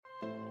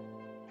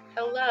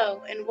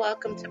Hello and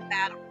welcome to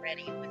Battle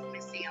Ready with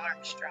Missy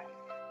Armstrong.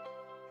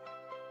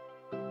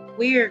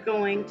 We are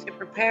going to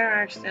prepare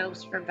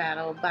ourselves for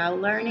battle by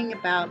learning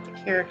about the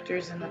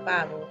characters in the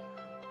Bible,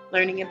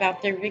 learning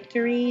about their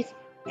victories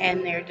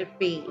and their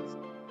defeats.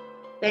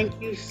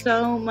 Thank you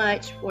so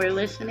much for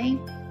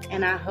listening,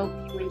 and I hope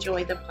you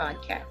enjoy the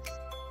podcast.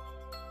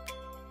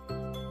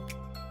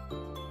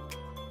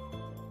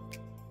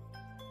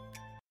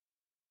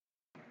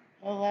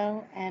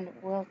 Hello and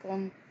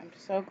welcome. I'm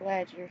so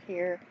glad you're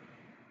here.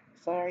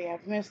 Sorry,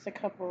 I've missed a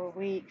couple of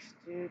weeks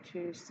due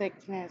to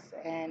sickness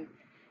and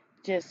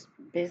just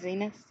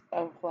busyness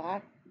of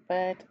life,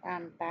 but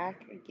I'm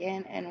back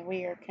again and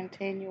we are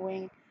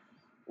continuing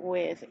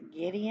with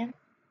Gideon.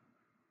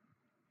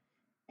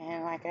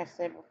 And like I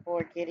said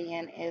before,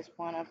 Gideon is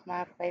one of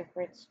my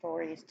favorite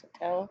stories to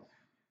tell.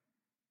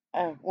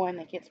 One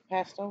that gets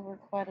passed over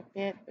quite a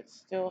bit, but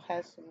still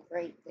has some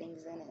great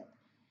things in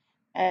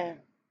it.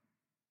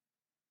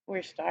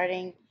 We're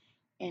starting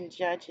in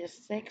Judges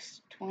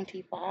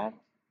 6:25,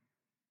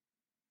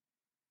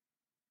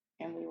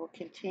 and we will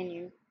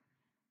continue.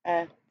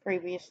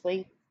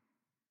 Previously,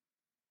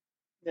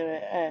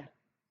 the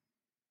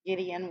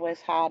Gideon was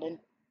hiding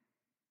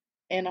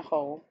in a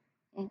hole,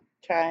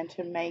 trying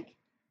to make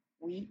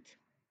wheat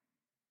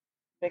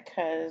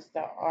because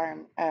the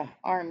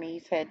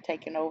armies had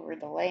taken over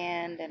the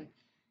land and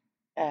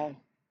uh,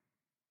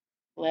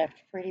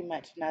 left pretty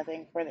much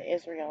nothing for the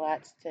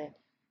Israelites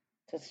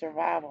to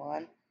survive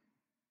on.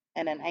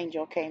 And an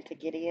angel came to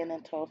Gideon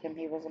and told him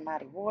he was a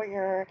mighty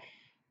warrior.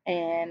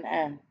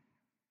 And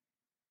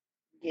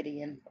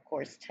Gideon, of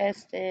course,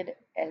 tested.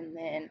 And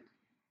then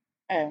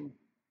um,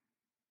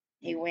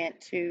 he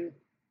went into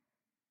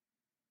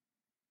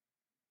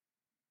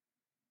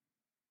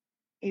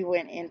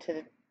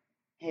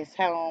his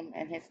home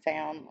and his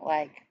town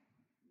like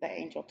the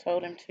angel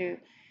told him to,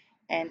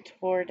 and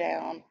tore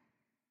down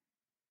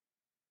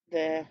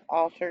the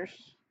altars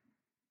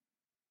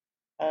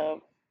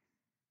of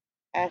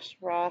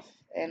Ashtaroth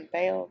and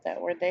Baal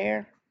that were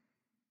there.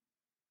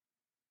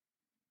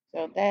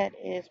 So that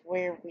is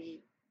where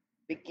we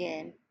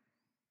begin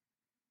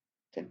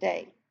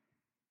today.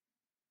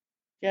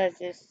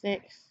 Judges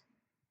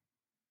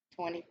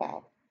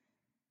 6:25.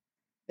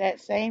 That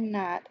same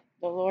night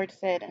the Lord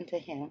said unto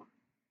him,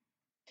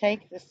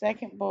 Take the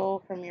second bull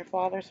from your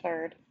father's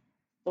herd,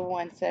 the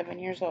one 7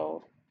 years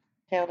old.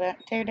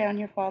 Tear down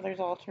your father's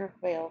altar of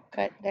Baal,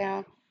 cut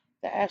down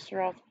the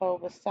Ashtaroth pole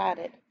beside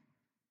it,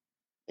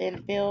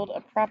 then build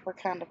a proper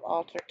kind of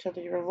altar to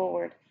your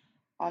Lord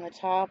on the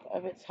top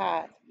of its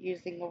height,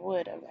 using the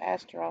wood of the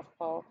Ashtaroth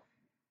pole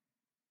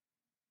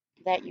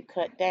that you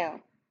cut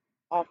down.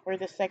 Offer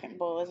the second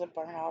bull as a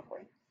burnt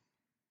offering.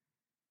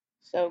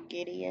 So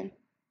Gideon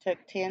took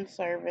 10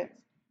 servants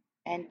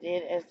and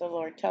did as the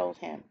Lord told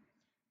him.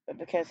 But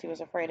because he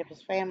was afraid of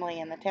his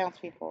family and the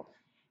townspeople,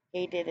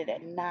 he did it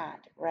at night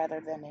rather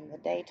than in the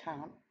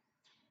daytime.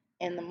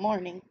 In the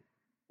morning,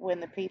 when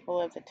the people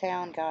of the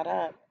town got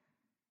up,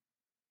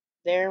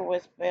 there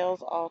was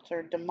Baal's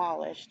altar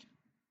demolished,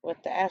 with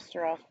the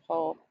Ashtaroth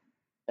pole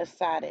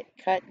beside it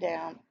cut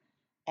down,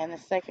 and the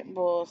second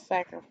bull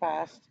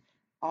sacrificed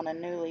on a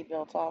newly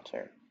built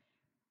altar.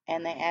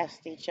 And they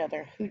asked each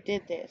other, Who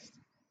did this?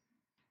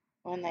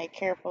 When they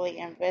carefully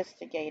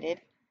investigated,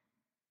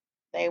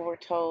 they were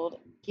told,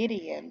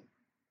 Gideon,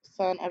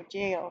 son of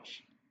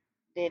Joash,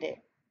 did it.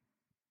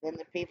 Then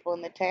the people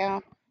in the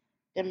town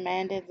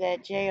demanded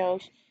that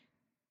Joash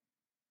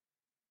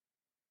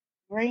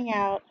bring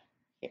out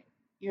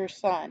your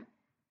son.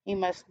 He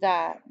must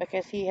die,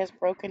 because he has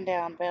broken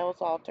down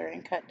Baal's altar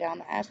and cut down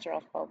the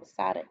Ashtaroth pole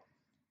beside it.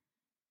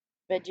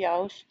 But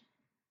Joash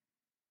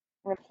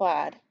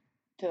replied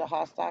to the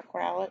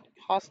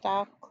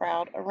hostile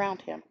crowd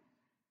around him,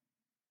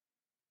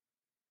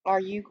 Are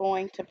you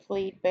going to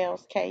plead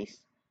Baal's case?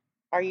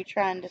 Are you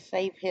trying to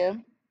save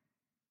him?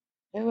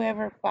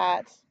 Whoever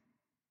fights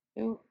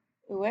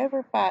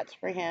whoever fights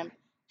for him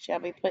shall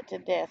be put to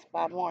death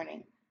by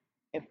morning.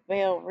 If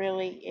Baal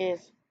really is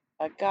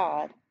a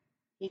god,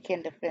 he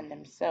can defend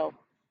himself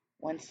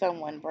when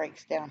someone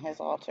breaks down his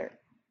altar.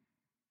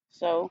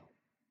 So,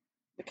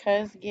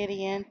 because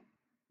Gideon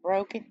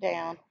broke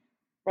down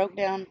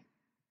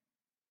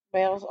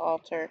Baal's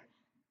altar,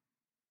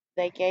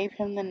 they gave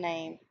him the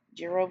name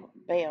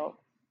Jerubbaal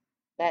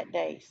that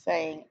day,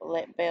 saying,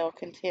 Let Baal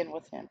contend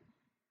with him.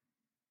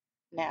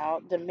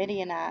 Now the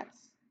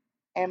Midianites,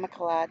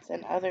 Amalekites,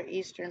 and other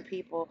eastern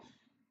people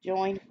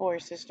joined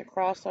forces to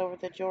cross over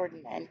the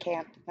Jordan and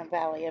camped in the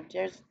valley of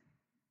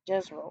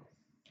Jezreel.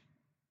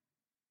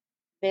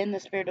 Then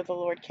the Spirit of the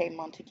Lord came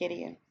unto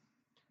Gideon,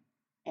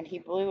 and he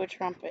blew a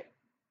trumpet,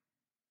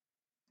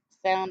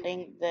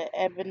 sounding the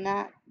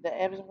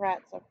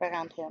Ebionites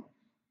around him.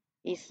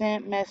 He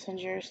sent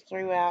messengers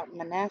throughout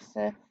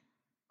Manasseh,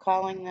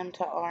 calling them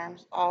to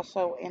arms,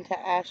 also into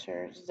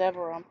Asher,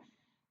 Zebulun,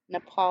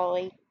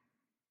 Naphtali,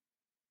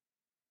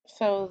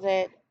 so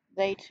that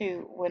they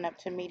too went up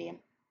to meet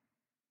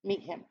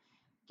him.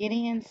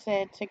 Gideon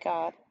said to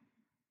God,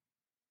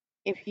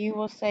 If you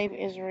will save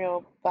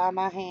Israel by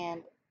my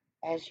hand,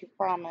 as you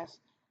promised.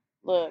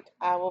 Look,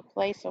 I will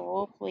place a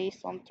wool fleece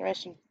on the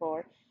threshing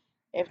floor.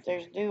 If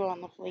there's dew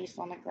on the fleece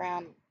on the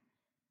ground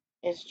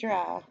is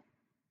dry,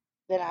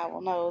 then I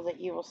will know that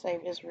you will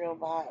save Israel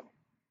by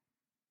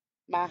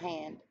my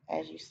hand,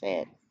 as you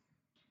said.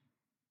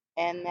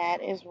 And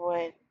that is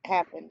what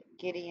happened.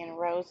 Gideon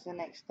rose the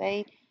next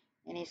day,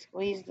 and he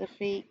squeezed the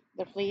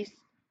fleece,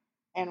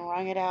 and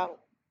wrung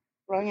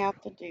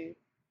out the dew,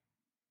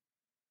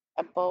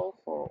 a bowl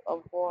full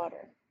of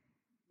water.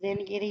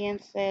 Then Gideon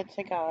said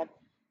to God,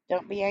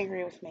 "Don't be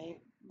angry with me,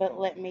 but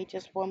let me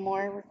just one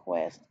more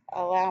request.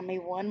 Allow me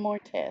one more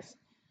test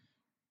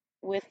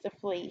with the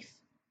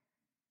fleece,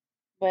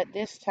 but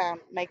this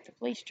time make the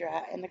fleece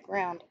dry and the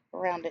ground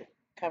around it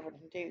covered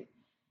in dew."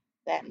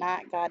 That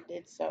night God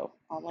did so.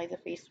 Only the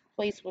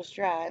fleece was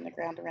dry and the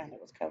ground around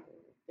it was covered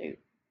with dew.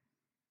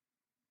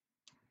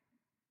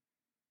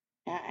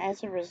 Now,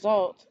 as a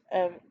result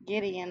of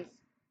Gideon's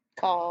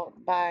call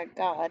by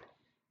God,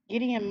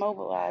 Gideon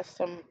mobilized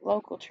some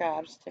local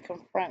tribes to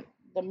confront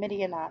the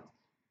Midianites.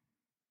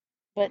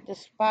 But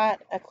despite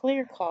a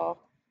clear call,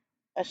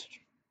 a,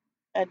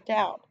 a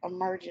doubt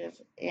emerges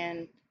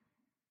in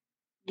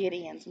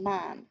Gideon's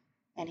mind,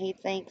 and he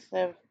thinks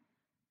of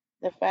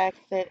the fact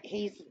that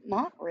he's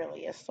not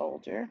really a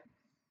soldier.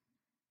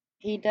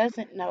 He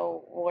doesn't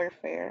know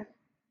warfare.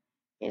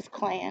 His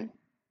clan,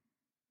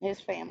 his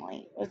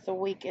family, was the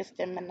weakest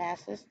in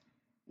Manasseh,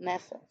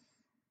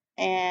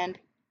 and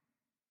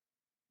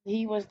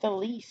he was the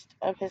least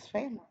of his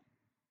family.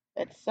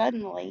 But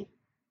suddenly,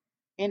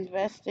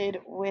 invested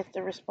with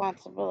the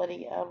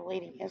responsibility of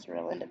leading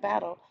Israel into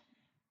battle,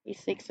 he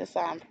seeks a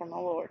sign from the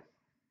Lord.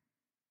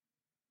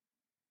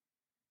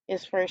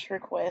 His first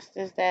request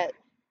is that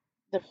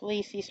the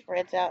fleece he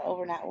spreads out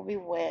overnight will be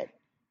wet,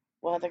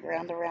 while the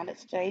ground around it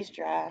stays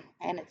dry,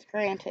 and it's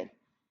granted.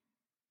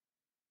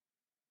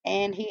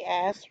 And he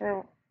asks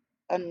for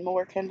a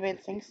more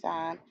convincing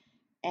sign,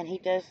 and he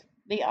does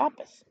the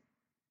opposite.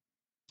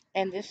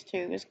 And this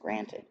too is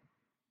granted.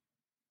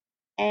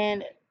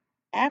 And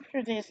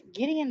after this,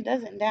 Gideon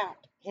doesn't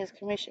doubt his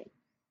commission.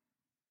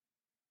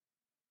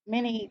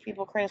 Many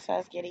people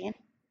criticize Gideon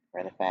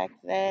for the fact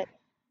that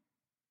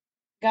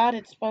God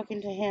had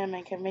spoken to him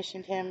and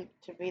commissioned him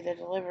to be the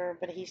deliverer,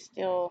 but he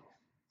still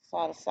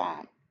sought a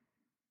sign.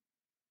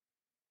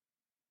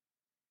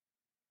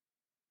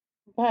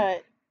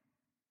 But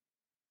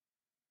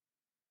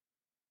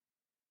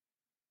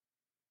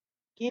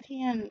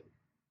Gideon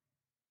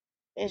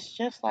is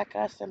just like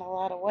us in a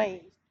lot of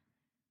ways.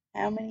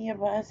 How many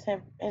of us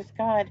has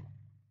God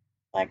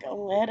like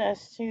led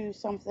us to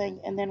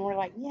something and then we're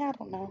like, yeah, I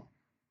don't know,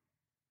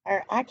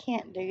 or I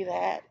can't do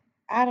that.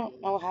 I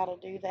don't know how to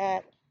do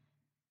that.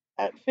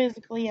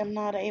 Physically, I'm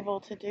not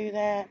able to do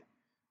that.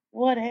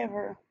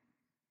 Whatever.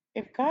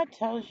 If God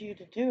tells you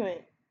to do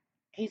it,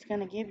 He's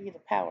going to give you the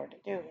power to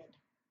do it,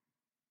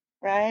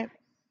 right?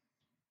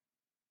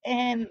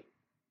 And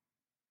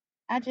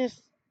I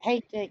just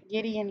hate that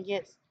Gideon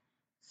gets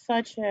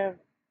such a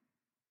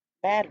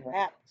bad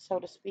rap, so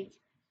to speak,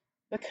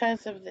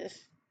 because of this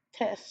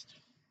test,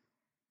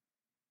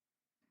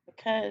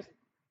 because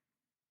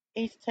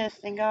he's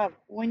testing God.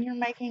 When you're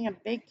making a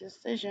big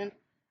decision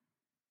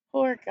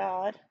for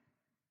God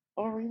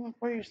or even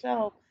for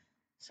yourself,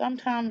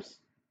 sometimes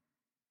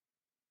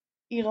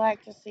you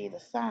like to see the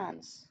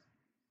signs.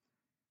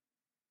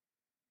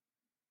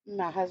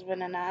 My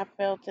husband and I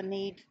felt the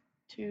need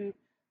to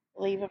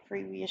leave a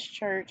previous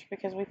church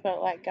because we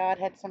felt like God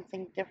had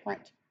something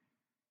different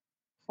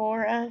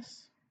for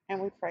us.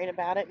 And we prayed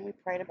about it and we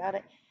prayed about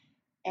it.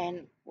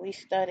 And we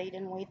studied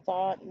and we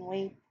thought and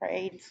we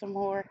prayed some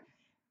more.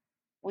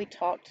 We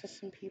talked to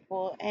some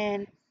people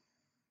and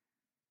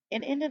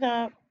it ended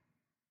up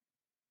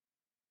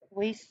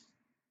we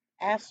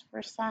asked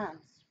for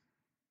signs.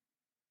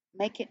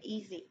 Make it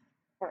easy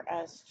for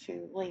us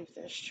to leave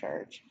this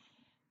church.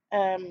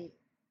 Um,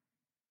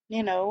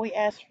 we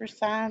asked for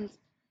signs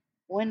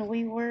when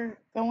we were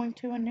going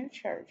to a new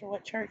church, or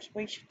what church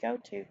we should go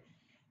to.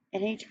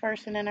 And each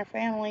person in our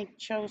family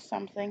chose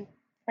something,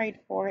 prayed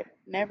for it,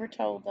 never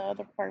told the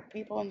other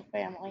people in the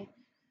family.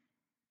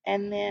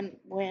 And then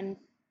when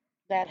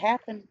that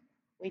happened,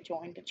 we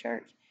joined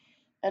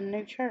a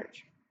new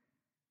church.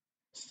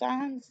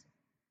 Signs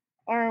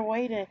are a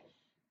way to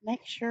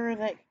make sure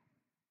that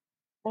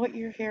what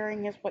you're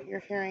hearing is what you're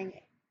hearing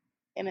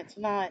and it's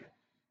not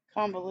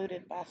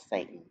convoluted by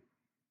Satan.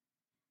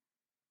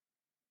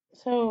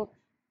 So,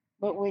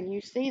 but when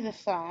you see the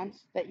signs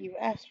that you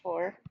asked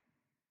for,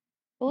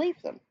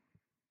 believe them.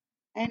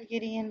 And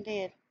Gideon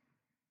did.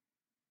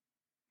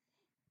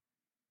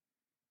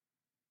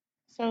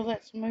 So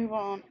let's move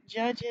on.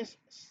 Judges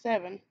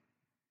 7 is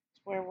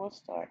where we'll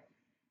start.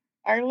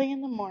 Early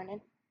in the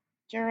morning,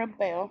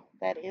 Jerubbaal,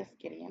 that is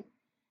Gideon,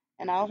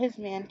 and all his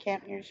men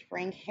camped near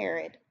spring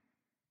Harod.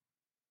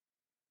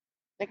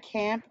 The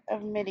camp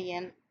of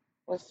Midian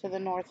was to the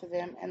north of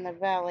them, and the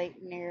valley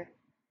near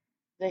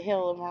the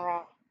hill of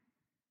Morah.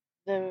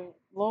 The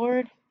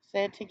Lord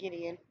said to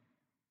Gideon,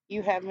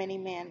 "You have many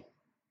men.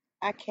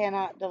 I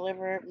cannot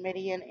deliver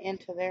Midian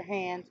into their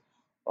hands,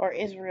 or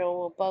Israel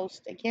will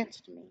boast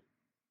against me.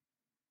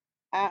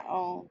 I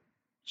own,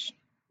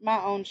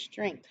 my own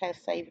strength has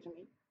saved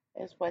me,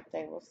 is what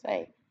they will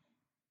say.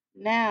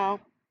 Now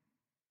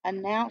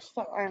announce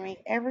the army,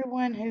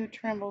 everyone who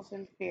trembles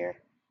in fear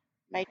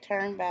may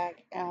turn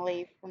back and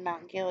leave from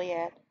Mount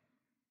Gilead.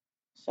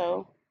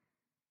 So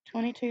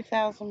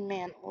 22,000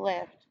 men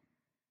left,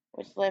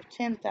 which left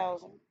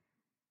 10,000.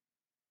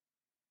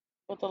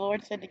 But the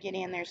Lord said to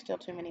Gideon, there's still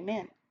too many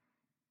men.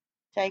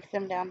 Take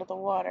them down to the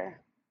water,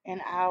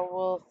 and I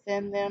will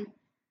send them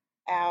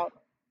out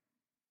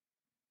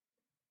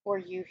for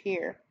you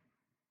here.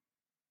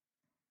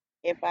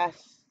 If I,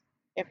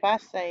 if I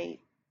say,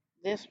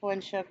 this one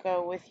shall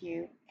go with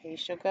you, he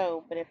shall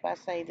go. But if I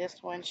say, this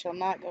one shall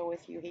not go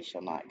with you, he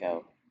shall not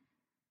go.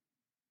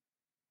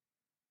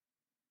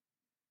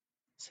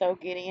 So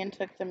Gideon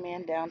took the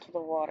men down to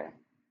the water.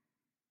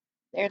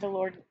 There the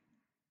Lord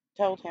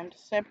told him to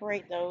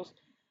separate those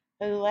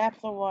who lap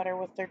the water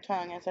with their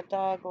tongue as a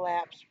dog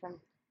laps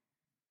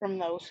from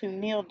those who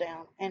kneel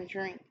down and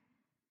drink.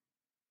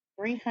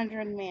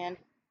 300 men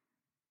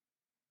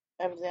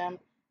of them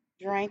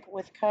drank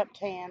with cupped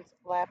hands,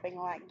 lapping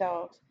like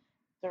dogs.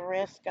 The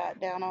rest got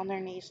down on their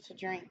knees to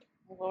drink.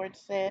 The Lord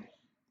said,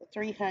 the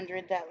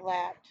 300 that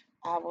lapped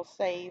I will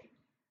save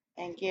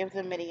and give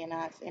the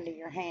Midianites into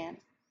your hands.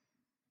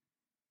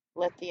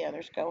 Let the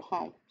others go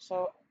home.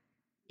 So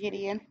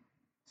Gideon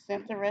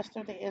sent the rest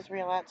of the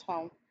Israelites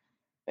home,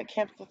 but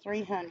kept the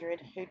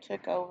 300 who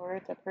took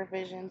over the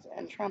provisions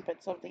and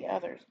trumpets of the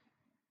others.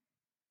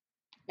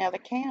 Now the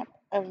camp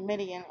of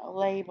Midian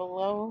lay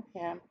below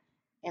him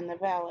in the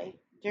valley.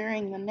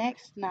 During the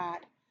next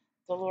night,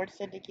 the Lord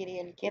said to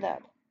Gideon, get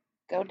up,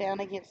 go down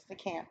against the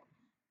camp,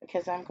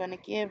 because I'm going to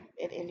give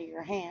it into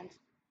your hands.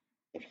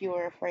 If you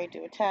are afraid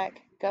to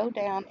attack, go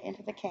down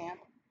into the camp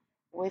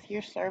with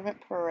your servant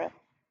Purah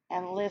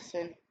and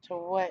listen to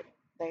what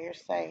they are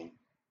saying.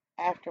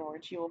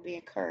 Afterwards, you will be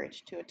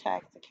encouraged to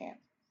attack the camp.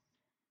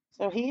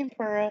 So he and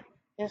Purah,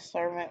 his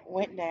servant,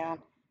 went down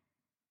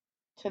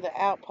to the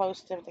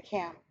outposts of the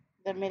camp.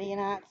 The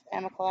Midianites,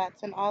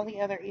 Amalekites, and all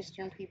the other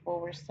eastern people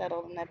were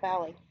settled in the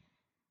valley,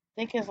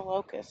 thick as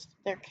locusts.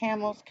 Their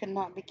camels could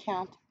not be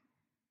counted.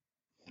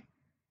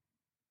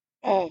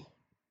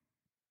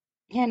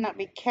 Cannot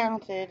be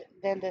counted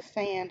than the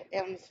sand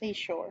on the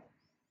seashore.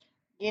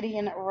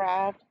 Gideon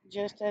arrived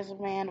just as a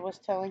man was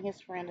telling his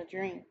friend a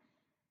dream.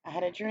 I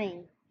had a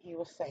dream, he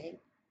was saying.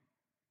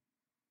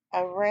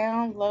 A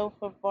round loaf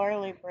of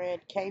barley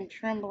bread came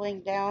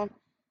trembling down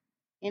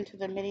into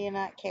the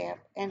Midianite camp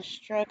and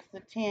struck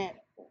the tent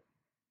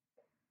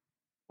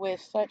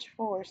with such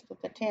force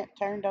that the tent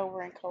turned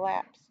over and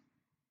collapsed.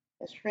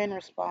 His friend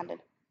responded,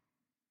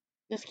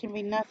 this can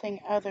be nothing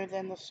other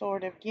than the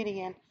sword of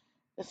Gideon,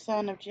 the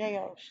son of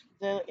Joash,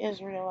 the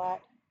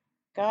Israelite.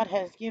 God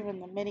has given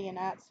the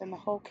Midianites and the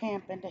whole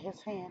camp into his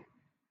hand.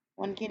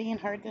 When Gideon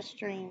heard this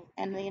dream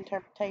and the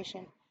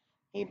interpretation,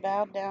 he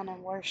bowed down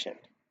and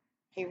worshipped.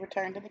 He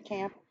returned to the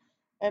camp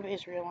of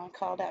Israel and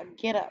called out,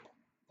 get up,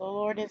 the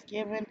Lord has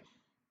given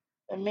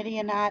the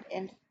Midianites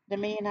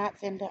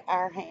into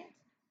our hands.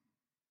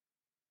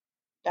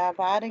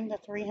 Dividing the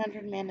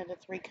 300 men into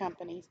 3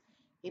 companies,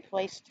 he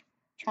placed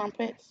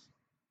trumpets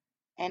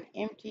and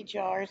empty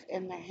jars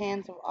in the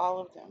hands of all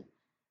of them,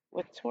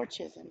 with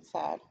torches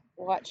inside.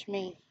 Watch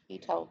me, he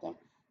told them.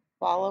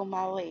 Follow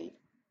my lead.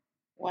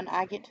 When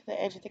I get to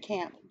the edge of the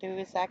camp, do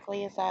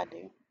exactly as I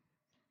do.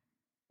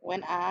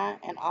 When I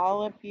and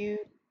all of who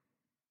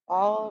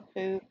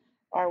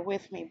are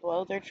with me,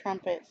 blow their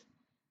trumpets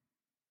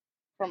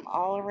from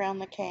all around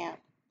the camp,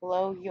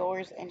 blow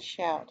yours and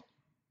shout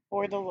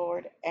for the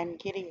Lord and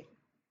Gideon.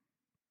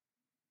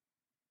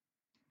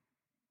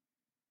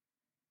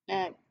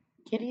 Now,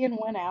 Gideon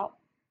went out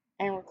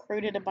and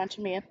recruited a bunch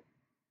of men,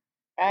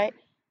 right?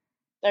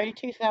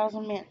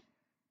 32,000 men.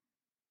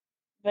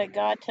 But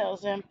God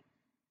tells him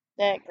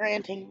that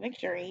granting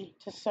victory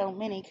to so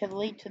many could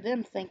lead to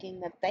them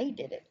thinking that they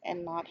did it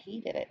and not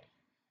he did it.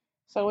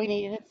 So he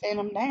needed to send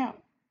them down.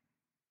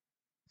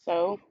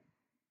 So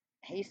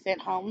he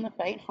sent home the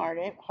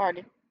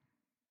faint-hearted,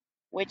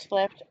 which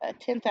left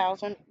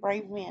 10,000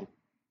 brave men.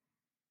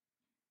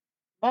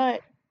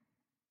 But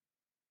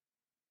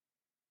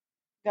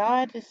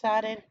God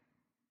decided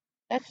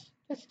that's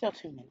still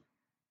too many.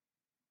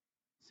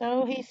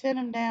 So he sent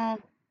them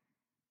down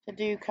to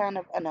do kind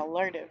of an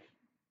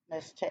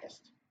alertiveness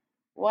test,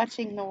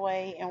 watching the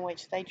way in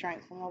which they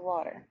drank from the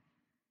water,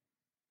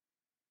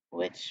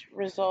 which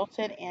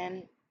resulted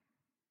in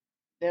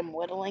them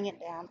whittling it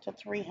down to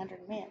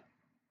 300 men.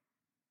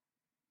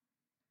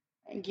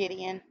 And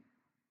Gideon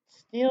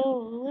still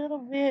a little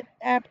bit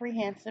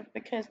apprehensive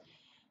because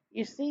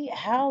you see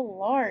how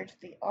large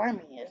the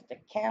army is. The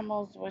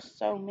camels were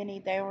so many,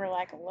 they were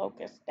like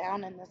locusts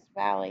down in this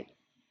valley,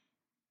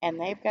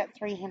 and they've got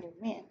 300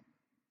 men.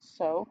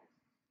 So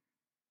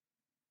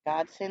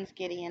God sends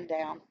Gideon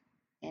down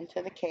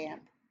into the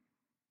camp,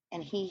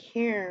 and he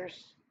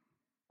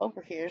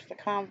overhears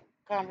the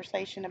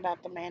conversation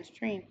about the man's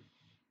dream,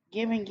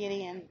 giving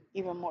Gideon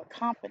even more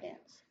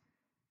confidence.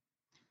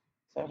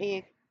 So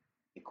he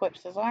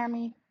equips his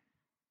army,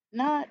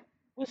 not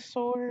with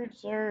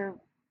swords or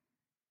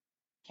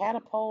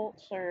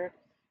catapults or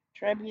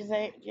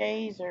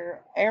trebuchets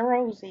or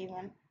arrows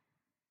even.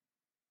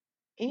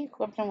 He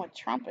equipped them with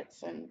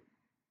trumpets and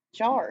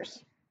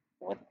jars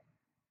with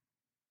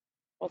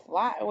with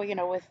light,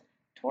 well, with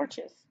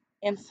torches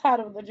inside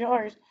of the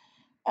jars.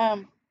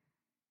 Um,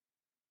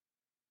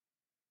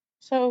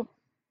 so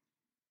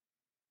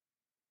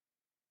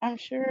I'm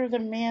sure the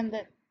men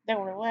that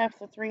were left,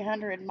 the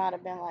 300, might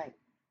have been like,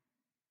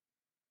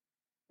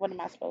 "What am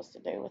I supposed to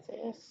do with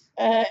this?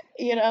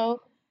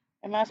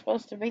 Am I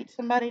supposed to beat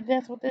somebody to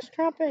death with this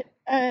trumpet?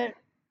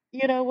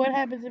 What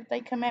happens if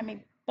they come at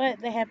me?" But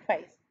they had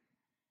faith.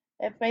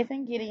 They had faith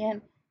in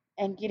Gideon,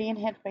 and Gideon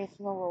had faith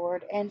in the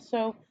Lord, and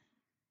so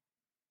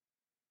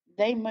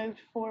they moved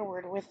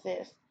forward with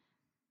this.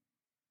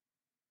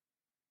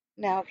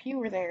 Now, if you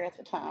were there at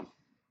the time,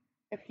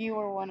 if you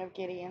were one of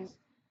Gideon's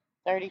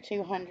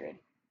 3,200,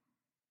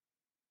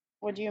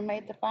 would you have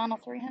made the final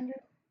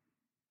 300?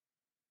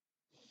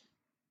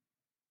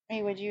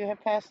 Hey, would you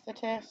have passed the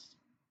test?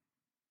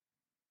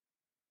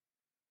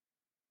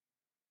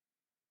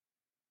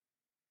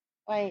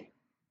 Like,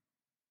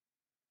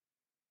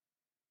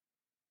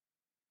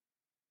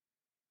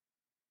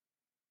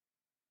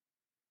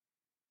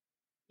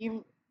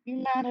 you you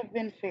might have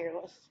been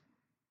fearless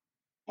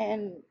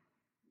and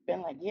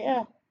been like,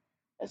 "Yeah,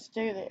 let's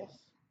do this."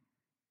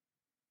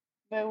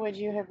 But would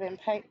you have been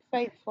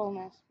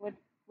faithfulness?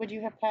 Would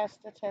you have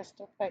passed the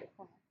test of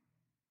faithfulness?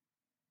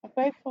 And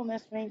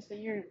faithfulness means that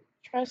you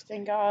trust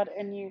in God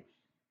and you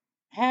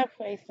have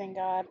faith in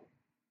God,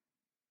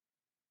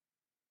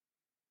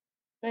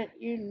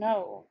 but you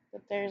know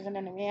that there's an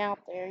enemy out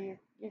there.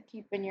 You're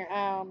keeping your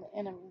eye on the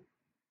enemy.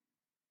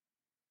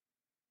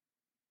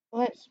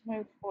 Let's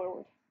move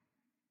forward.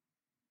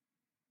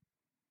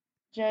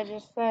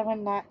 Judges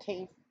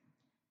 7:19.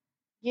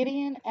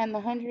 Gideon and the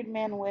 100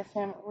 men with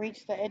him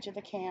reached the edge of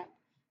the camp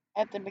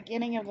at the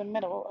beginning of the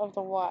middle of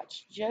the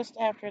watch, just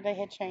after they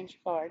had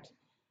changed guards.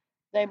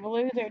 They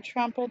blew their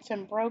trumpets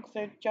and broke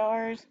their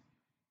jars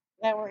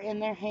that were in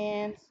their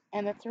hands,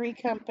 and the three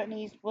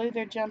companies blew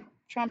their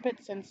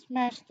trumpets and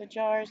smashed the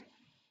jars,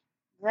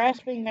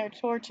 grasping their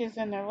torches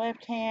in their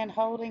left hand,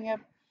 holding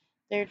up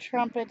their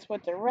trumpets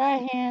with their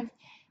right hands,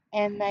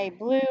 and they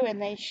blew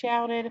and they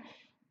shouted,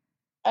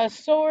 "A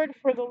sword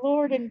for the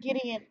Lord and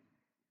Gideon!"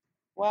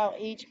 While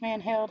each man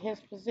held his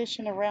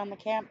position around the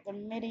camp, the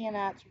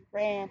Midianites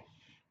ran,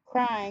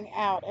 crying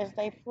out as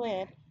they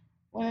fled.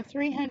 When the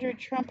 300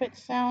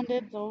 trumpets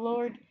sounded, the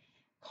Lord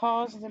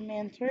caused the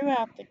men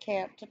throughout the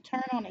camp to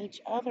turn on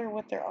each other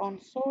with their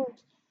own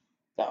swords.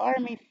 The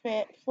army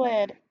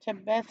fled to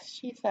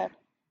Bethshean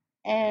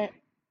and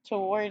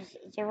towards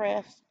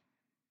Zeresh,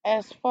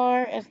 as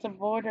far as the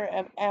border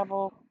of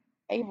Abel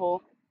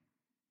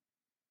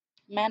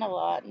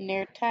Manalot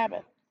near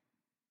Tabith.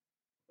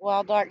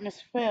 While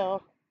darkness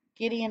fell,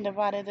 Gideon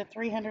divided the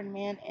 300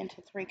 men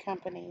into three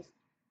companies,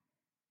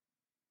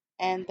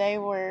 and they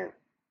were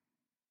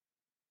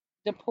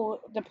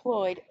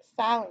deployed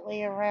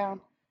silently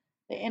around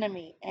the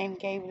enemy and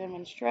gave them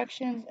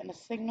instructions and a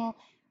signal,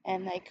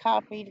 and they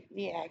copied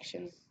the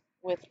actions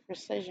with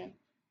precision.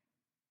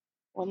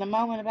 When the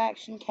moment of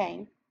action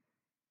came,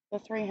 the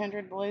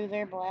 300 blew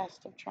their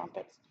blast of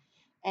trumpets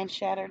and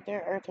shattered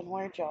their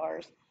earthenware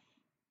jars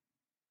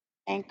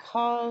and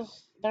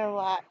caused their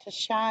light to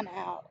shine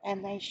out,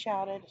 and they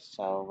shouted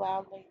so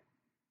loudly,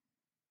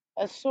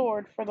 "A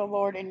sword for the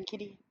Lord and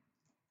Gideon!"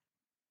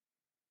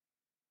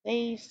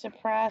 These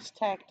surprise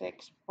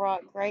tactics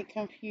brought great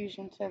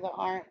confusion to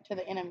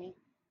the enemy,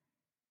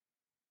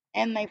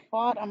 and they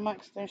fought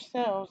amongst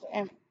themselves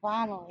and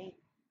finally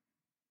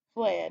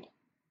fled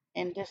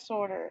in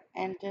disorder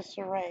and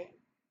disarray.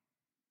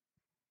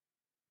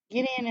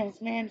 Gideon and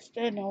his men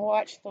stood and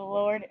watched the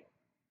Lord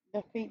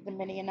defeat the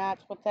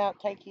Midianites without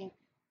taking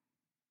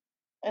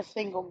a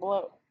single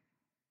blow.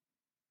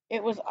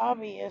 It was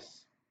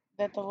obvious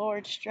that the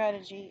Lord's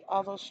strategy,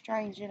 although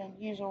strange and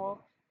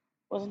unusual,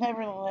 was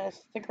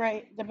nevertheless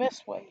the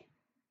best way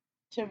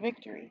to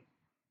victory.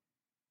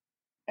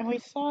 And we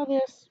saw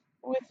this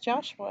with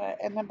Joshua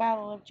and the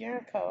Battle of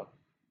Jericho.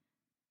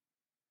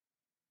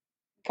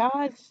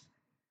 God's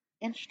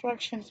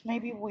instructions may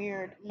be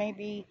weird, may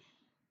be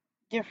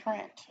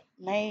different,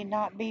 may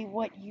not be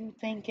what you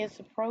think is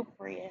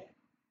appropriate,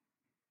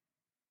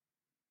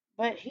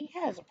 but He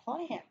has a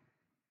plan,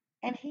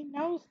 and He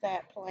knows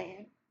that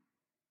plan,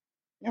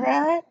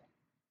 right?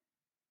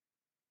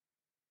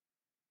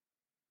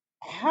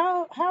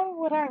 How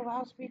would our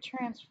lives be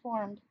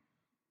transformed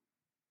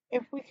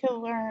if we could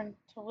learn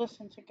to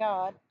listen to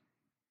God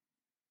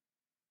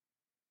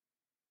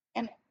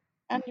and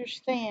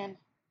understand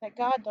that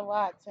God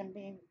delights in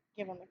being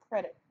given the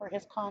credit for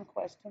His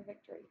conquest and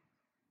victory?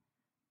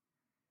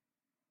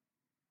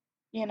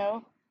 You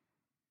know,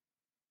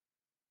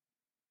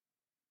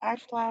 our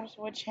lives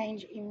would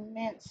change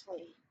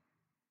immensely.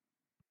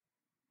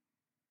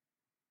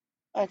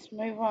 Let's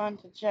move on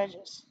to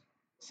Judges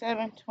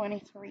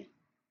 7:23.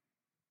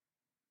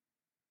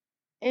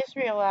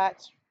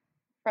 Israelites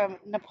from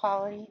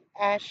Naphtali,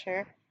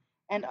 Asher,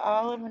 and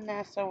all of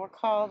Manasseh were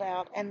called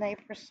out, and they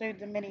pursued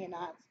the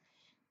Midianites.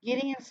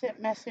 Gideon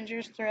sent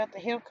messengers throughout the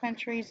hill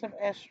countries of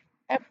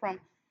Ephraim,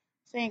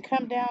 saying,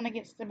 "Come down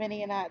against the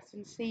Midianites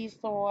and seize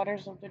the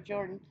waters of the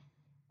Jordan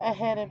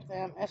ahead of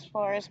them as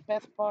far as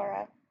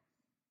Bethbara."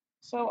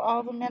 So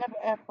all the men of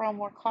Ephraim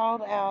were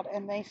called out,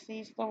 and they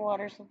seized the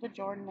waters of the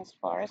Jordan as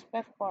far as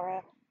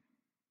Bethbara,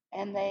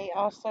 and they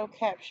also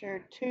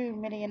captured two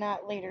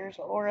Midianite leaders,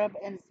 Oreb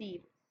and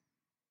Zeb.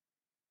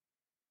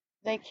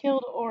 They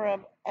killed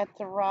Oreb at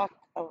the rock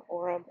of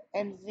Oreb,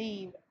 and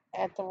Zeb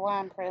at the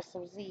winepress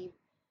of Zeb.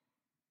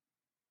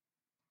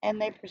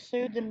 And they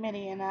pursued the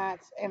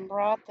Midianites, and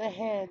brought the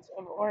heads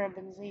of Oreb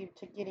and Zeb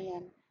to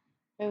Gideon,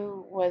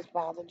 who was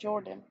by the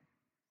Jordan.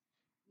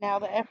 Now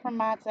the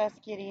Ephraimites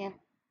asked Gideon,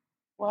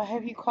 "Why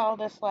have you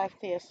called us like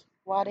this?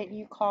 Why didn't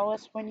you call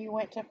us when you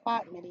went to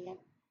fight Midian?"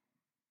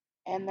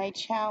 And they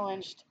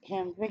challenged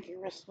him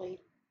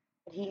vigorously.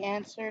 But he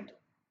answered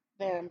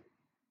them,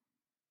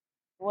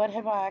 "What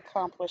have I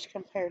accomplished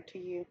compared to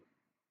you?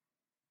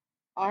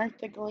 Aren't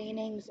the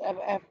gleanings of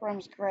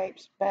Ephraim's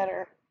grapes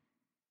better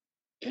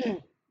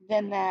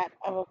than that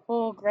of a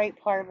full grape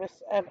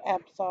harvest of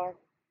Absar?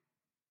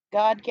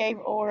 God gave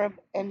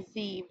Oreb and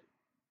Zeb,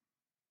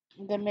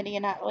 the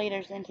Midianite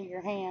leaders, into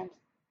your hands.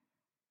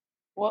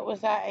 What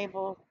was I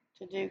able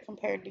to do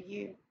compared to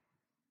you?"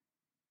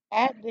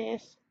 At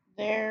this,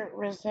 their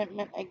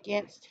resentment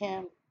against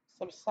him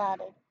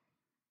subsided.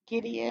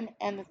 Gideon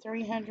and the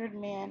 300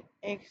 men,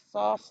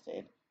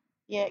 exhausted,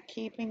 yet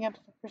keeping up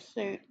the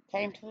pursuit,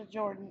 came to the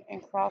Jordan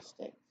and crossed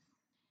it.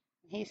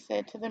 He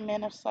said to the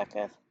men of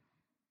Succoth,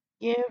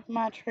 "Give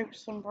my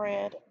troops some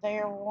bread. They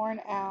are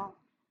worn out,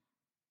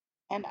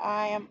 and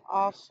I am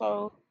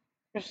also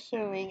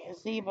pursuing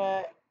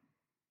Zebah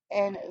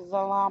and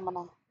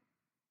Zalmunna,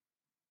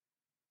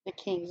 the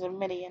kings of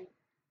Midian."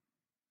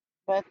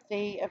 But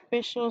the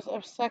officials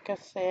of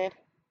Succoth said,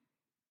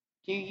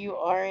 "Do you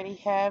already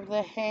have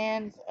the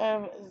hands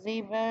of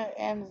Zebah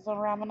and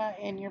Zalmunna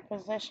in your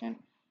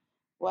possession?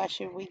 Why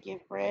should we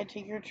give bread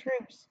to your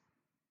troops?"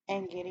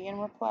 And Gideon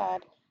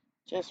replied,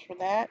 "Just for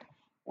that,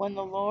 when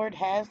the Lord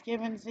has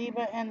given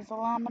Zebah and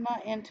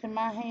Zalmunna into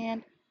my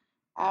hand,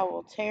 I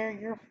will tear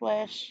your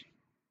flesh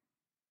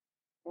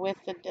with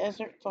the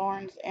desert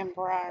thorns and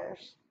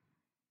briars."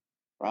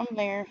 From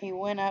there he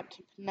went up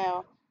to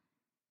Peniel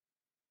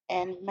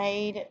and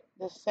made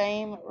the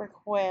same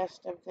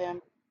request of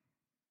them,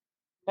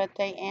 but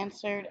they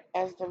answered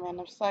as the men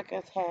of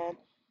Succoth had.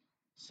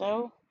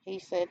 So he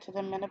said to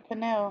the men of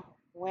Peniel,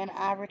 "When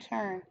I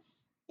return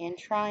in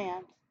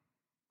triumph,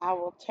 I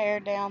will tear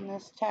down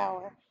this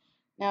tower."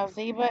 Now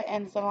Zebah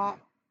and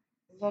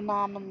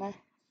Zalmunna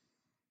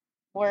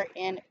were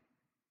in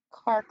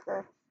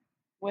Karkor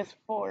with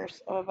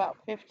force of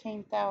about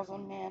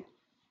 15,000 men,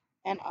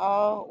 and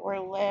all were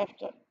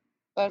left.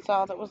 That's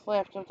all that was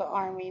left of the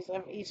armies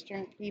of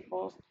eastern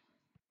peoples.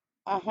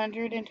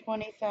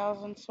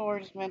 120,000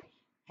 swordsmen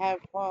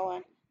have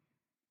fallen.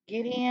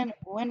 Gideon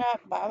went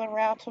up by the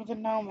route of the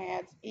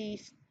nomads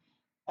east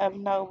of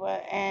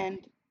Nobah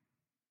and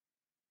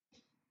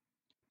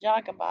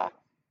Jogabah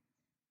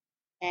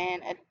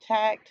and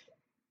attacked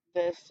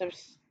the,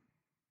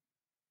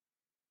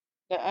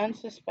 the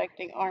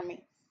unsuspecting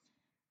army.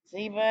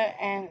 Zebah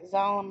and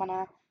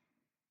Zalmunna,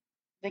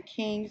 the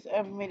kings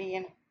of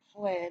Midian,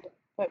 fled,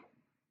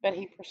 but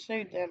he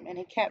pursued them and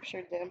he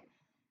captured them,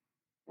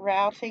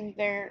 routing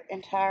their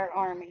entire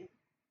army.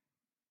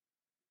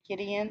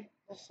 Gideon,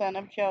 the son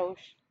of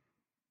Joash,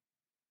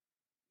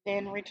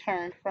 then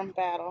returned from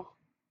battle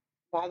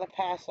by the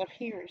pass of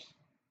Heres.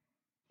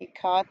 He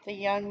caught the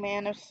young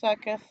man of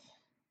Succoth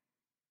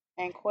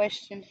and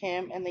questioned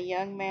him, and the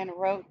young man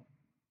wrote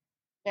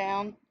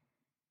down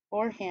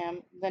for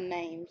him the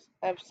names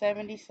of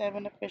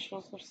 77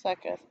 officials of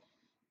Succoth,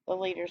 the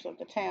leaders of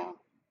the town.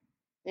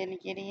 Then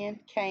Gideon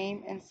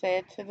came and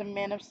said to the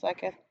men of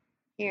Succoth,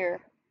 "Here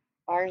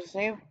are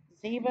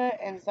Zebah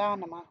and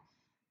Zalmunna,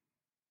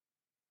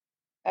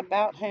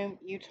 about whom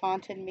you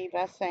taunted me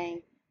by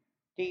saying,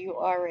 'Do you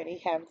already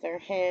have their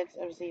heads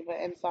of Zebah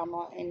and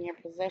Zalmunna in your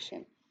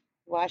possession?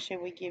 Why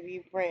should we give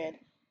you bread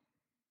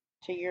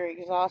to your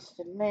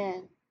exhausted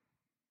men?'"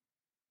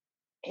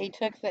 He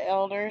took the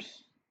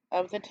elders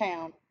of the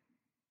town,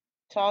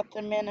 taught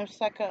the men of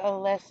Succoth a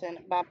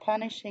lesson by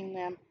punishing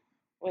them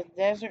with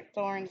desert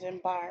thorns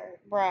and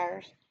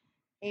briars.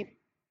 He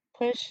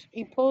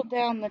pulled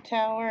down the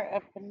tower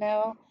of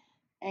Peniel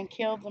and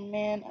killed the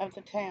men of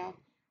the town.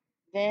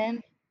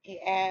 Then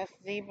he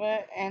asked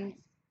Zebah and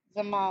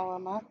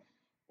Zalmunna,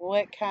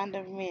 "What kind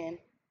of men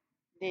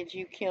did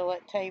you kill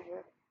at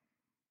Tabor?"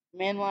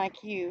 "Men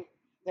like you,"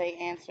 they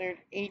answered,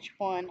 each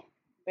one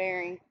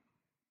bearing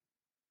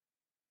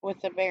with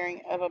the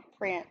bearing of a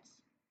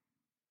prince.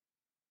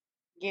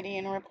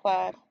 Gideon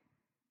replied,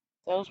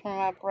 "Those were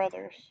my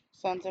brothers,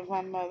 sons of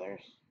my mother.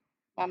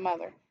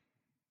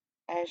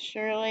 As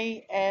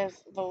surely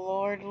as the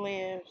Lord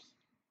lives,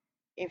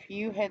 if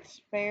you had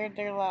spared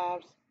their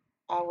lives,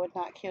 I would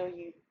not kill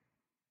you."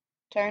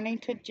 Turning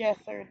to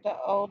Jether, the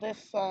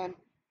oldest son,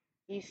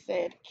 he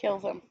said, "Kill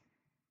them."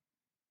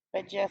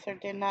 But Jether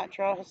did not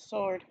draw his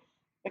sword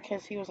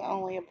because he was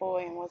only a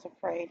boy and was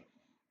afraid.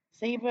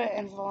 Zebah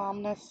and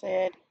Zalmunna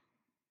said,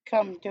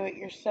 "Come, do it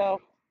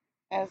yourself.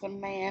 As a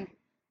man,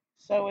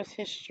 so is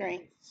his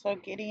strength." So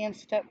Gideon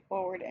stepped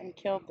forward and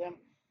killed them,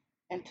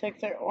 and took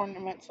their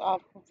ornaments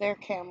off of their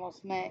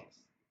camels'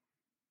 necks.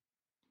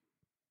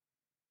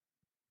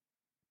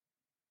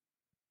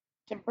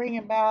 To bring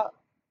about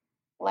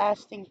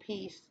lasting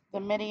peace, the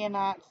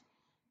Midianites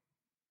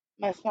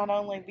must not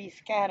only be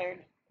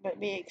scattered, but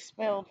be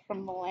expelled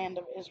from the land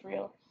of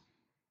Israel.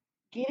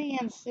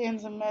 Gideon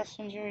sends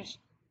messengers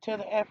to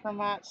the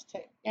Ephraimites to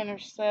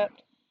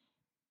intercept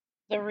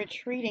the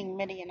retreating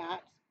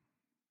Midianites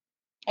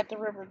at the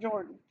river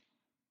Jordan.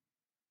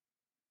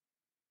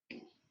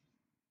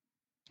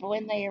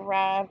 When they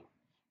arrive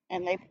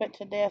and they put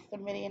to death the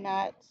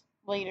Midianites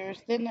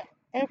leaders, then the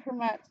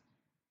Ephraimites,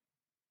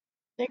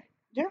 they,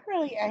 they're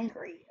really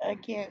angry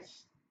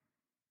against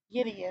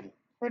Gideon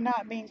for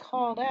not being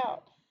called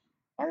out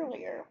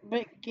earlier.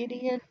 But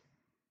Gideon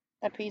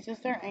appeases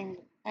their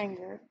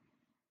anger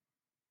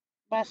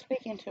by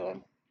speaking to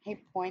him. He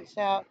points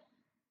out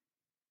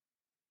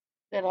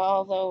that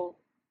although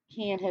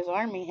he and his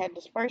army had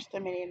dispersed the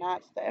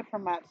Midianites, the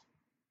Ephraimites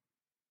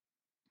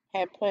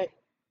had put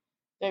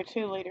their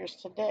two leaders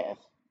to death.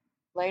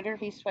 Later,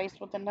 he's faced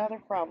with another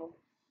problem.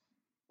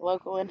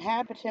 Local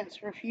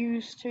inhabitants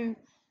refuse to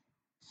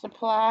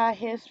supply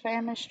his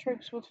famished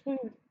troops with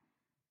food.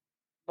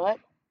 But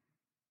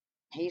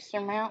he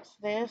surmounts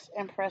this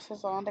and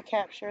presses on to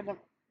capture them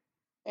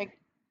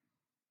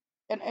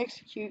and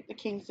execute the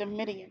kings of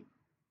Midian.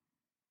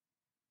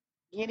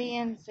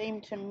 Gideon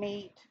seemed to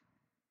meet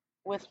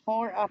with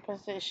more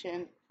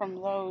opposition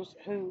from those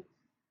who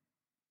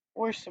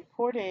were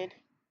supported,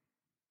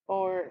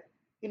 or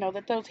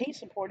that those he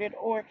supported,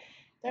 or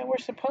that were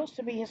supposed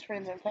to be his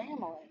friends and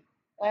family,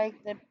 like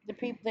the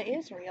people, the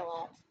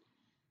Israelites.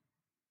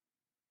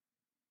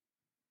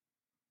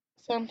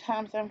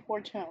 Sometimes,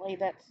 unfortunately,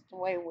 that's the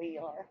way we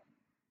are.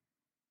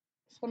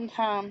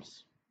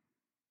 Sometimes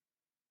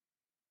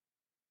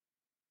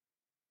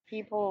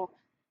people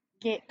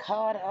get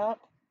caught up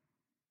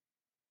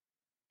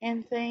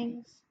in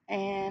things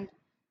and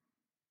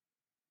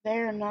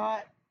they're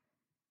not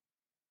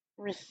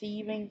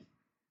receiving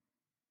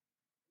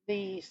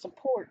the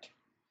support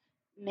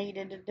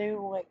needed to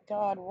do what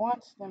God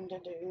wants them to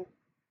do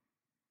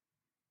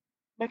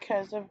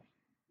because of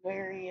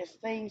various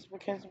things,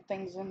 because of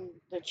things in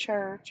the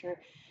church or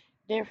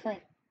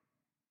different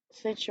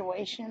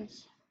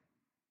situations.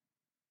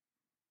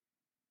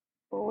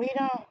 But we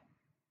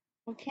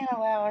can't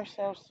allow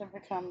ourselves to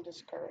become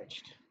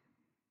discouraged.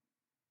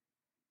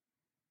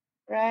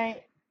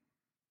 Right?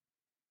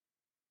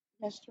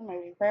 Mr.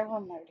 Moody,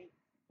 Reverend Moody,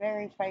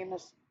 very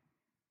famous,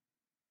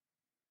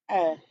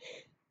 uh,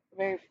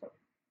 very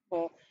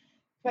well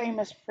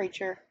famous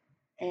preacher,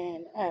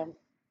 and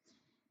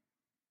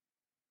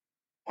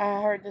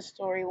I heard the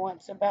story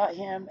once about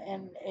him,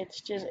 and it's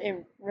just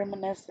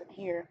reminiscent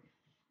here,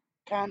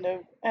 kind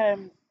of.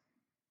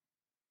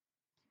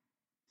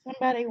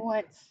 Somebody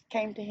once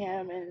came to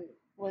him and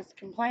was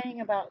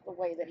complaining about the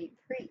way that he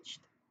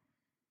preached,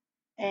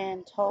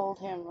 and told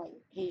him like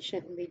he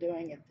shouldn't be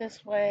doing it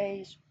this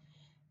way.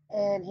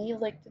 And he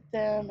looked at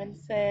them and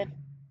said,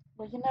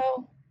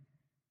 "Well,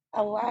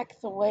 I like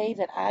the way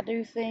that I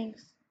do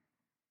things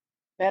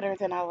better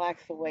than I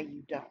like the way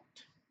you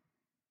don't."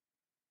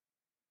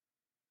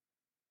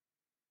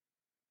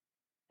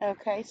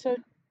 Okay, so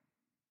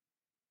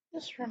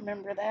just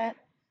remember that.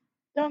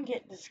 Don't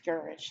get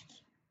discouraged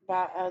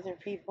by other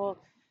people,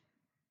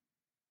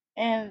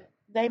 and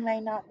they may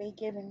not be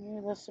giving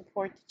you the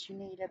support that you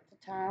need at the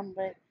time,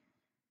 but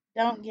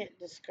don't get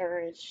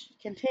discouraged.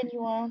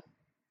 Continue on,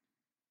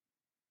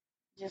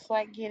 just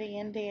like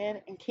Gideon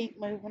did, and keep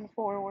moving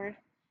forward.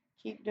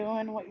 Keep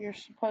doing what you're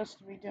supposed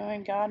to be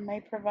doing. God may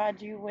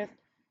provide you with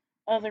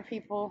other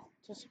people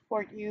to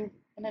support you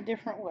in a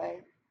different way,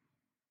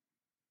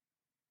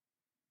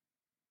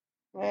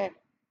 but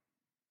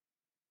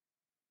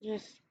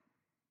just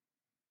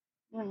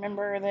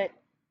remember that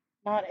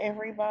not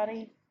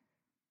everybody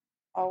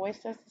always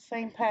has the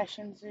same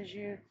passions as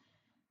you.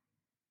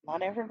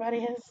 Not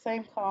everybody has the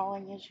same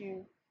calling as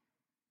you,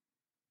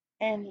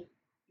 and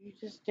you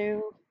just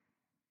do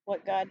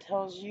what God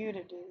tells you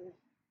to do,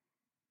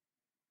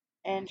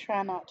 and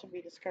try not to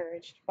be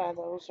discouraged by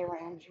those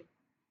around you.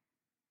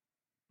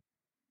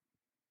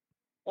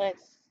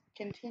 Let's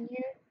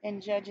continue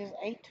in Judges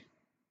 8.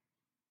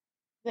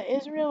 The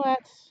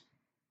Israelites,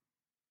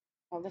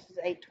 oh, this is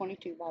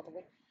 8:22, by the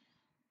way.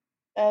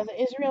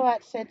 The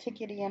Israelites said to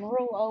Gideon,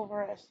 "Rule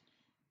over us,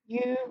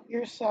 you,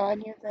 your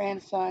son, your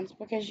grandsons,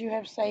 because you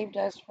have saved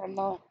us from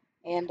the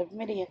hand of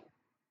Midian."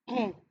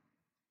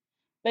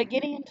 But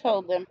Gideon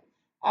told them,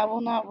 "I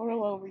will not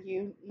rule over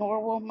you,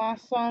 nor will my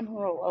son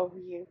rule over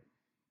you.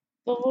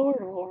 The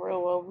Lord will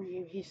rule over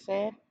you," he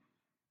said.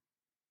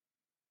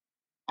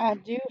 "I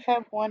do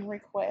have one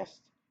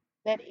request,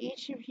 that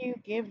each of you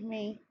give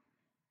me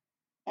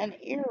an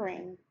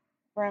earring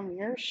from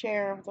your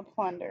share of the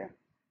plunder."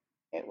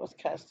 It was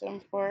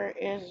custom for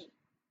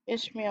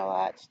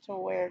Ishmaelites to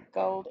wear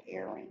gold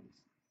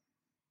earrings.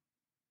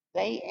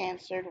 They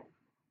answered,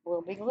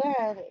 "We'll be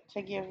glad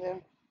to give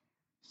them."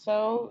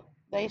 So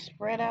they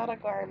spread out a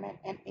garment,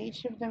 and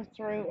each of them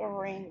threw a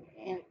ring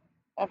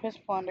of his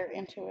plunder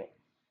into it.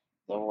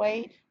 The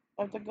weight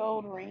of the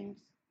gold rings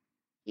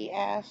he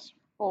asked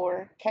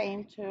for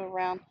came to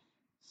around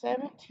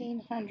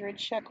 1,700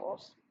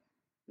 shekels,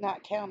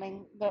 not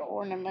counting the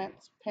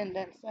ornaments,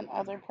 pendants, and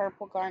other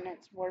purple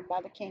garments worn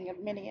by the king of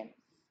Midian,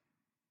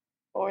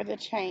 or the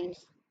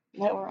chains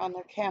that were on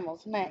their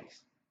camels'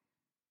 necks.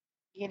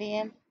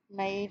 Gideon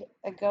made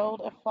a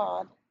gold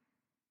ephod,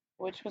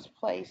 which was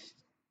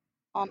placed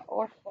on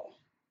Orpha,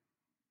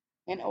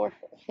 in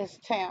Orpha, his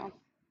town.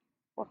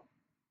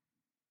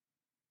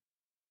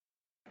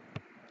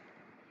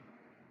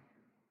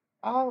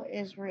 All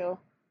Israel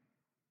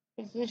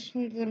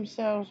positioned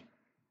themselves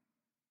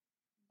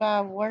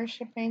by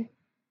worshiping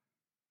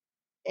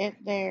it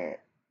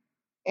there,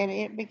 and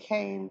it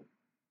became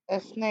a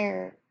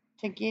snare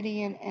to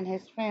Gideon and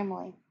his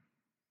family.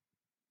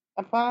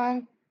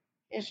 Upon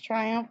his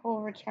triumphal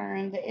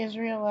return, the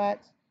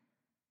Israelites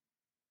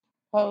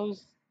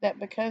posed that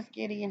because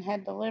Gideon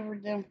had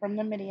delivered them from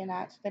the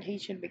Midianites, that he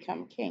should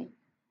become king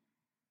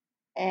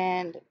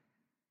and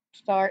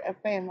start a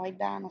family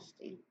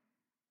dynasty.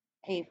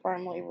 He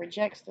firmly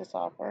rejects this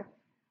offer,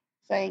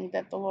 saying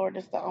that the Lord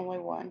is the only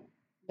one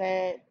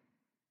that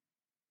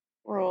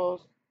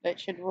rules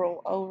that should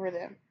rule over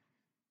them.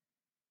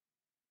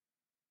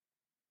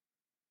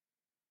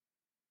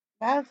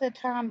 By the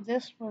time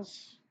this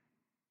was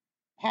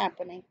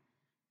happening,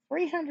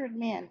 300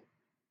 men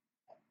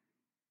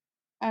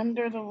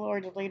under the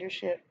Lord's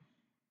leadership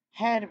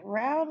had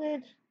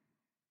routed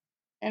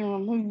and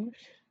removed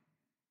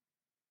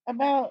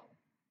about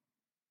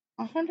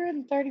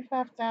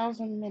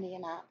 135,000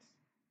 Midianites.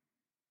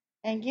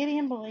 And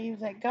Gideon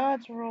believed that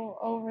God's rule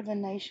over the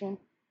nation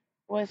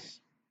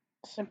was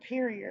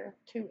superior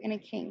to any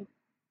king,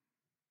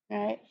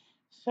 right?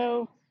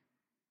 So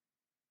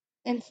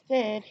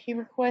instead, he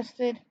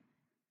requested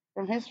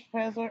from his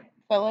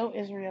fellow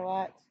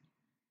Israelites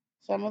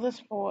some of the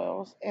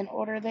spoils in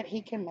order that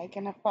he can make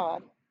an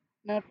ephod.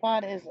 An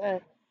ephod is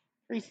a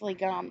priestly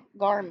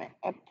garment,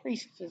 a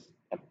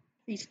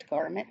priest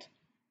garment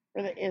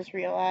for the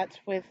Israelites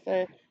with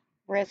the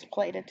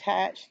breastplate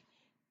attached.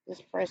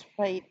 This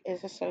breastplate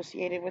is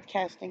associated with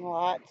casting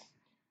lots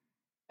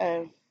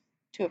uh,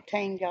 to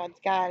obtain God's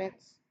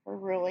guidance for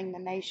ruling the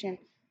nation.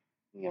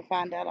 You'll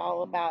find out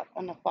all about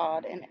an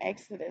ephod in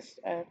Exodus.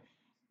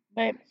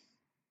 But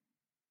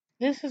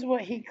this is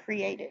what he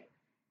created.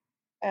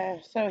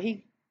 So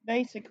he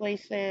basically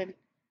said,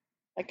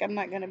 like, I'm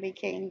not going to be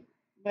king,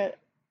 but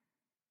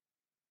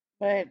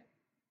but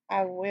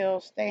I will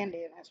stand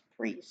in as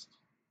priest,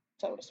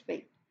 so to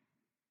speak.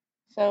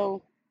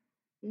 So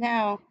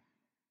now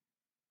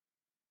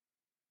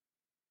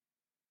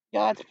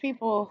God's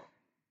people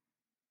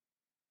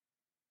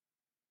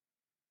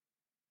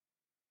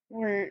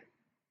were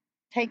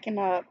taken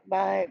up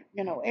by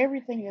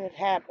everything that had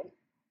happened,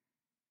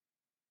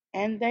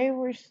 and they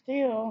were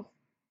still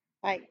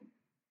like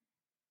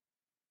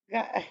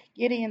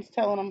Gideon's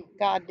telling them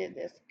God did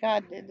this,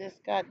 God did this,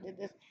 God did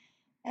this,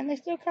 and they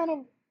still kind of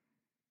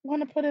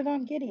want to put it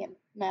on Gideon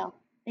now,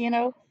 you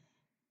know,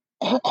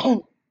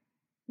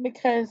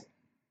 because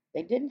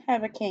they didn't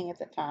have a king at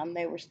the time.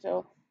 They were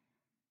still,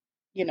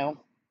 you know,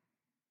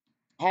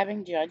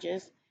 having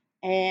judges,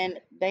 and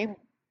they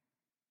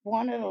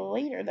wanted a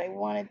leader. They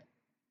wanted,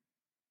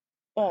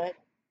 but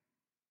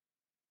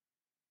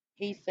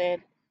he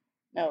said,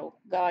 no,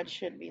 God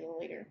should be the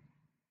leader.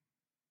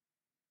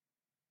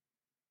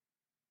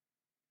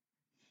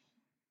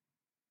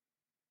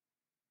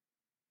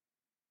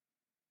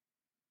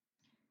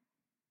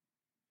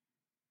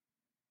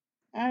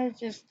 I was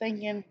just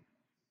thinking,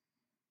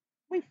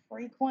 we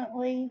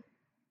frequently,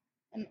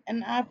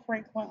 and I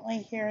frequently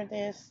hear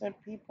this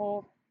that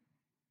people,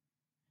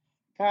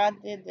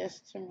 God did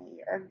this to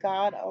me, or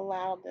God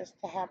allowed this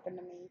to happen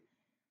to me.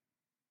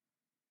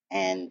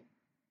 And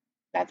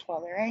that's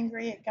why they're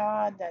angry at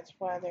God. That's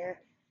why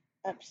they're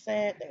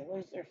upset. They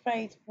lose their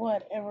faith,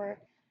 whatever.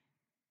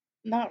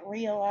 Not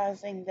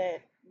realizing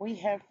that we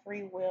have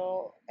free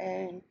will,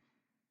 and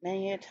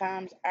many a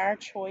times our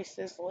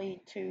choices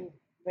lead to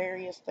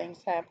various things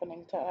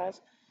happening to us.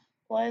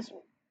 Plus,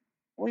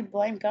 we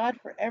blame God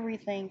for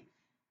everything,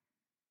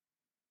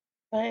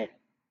 but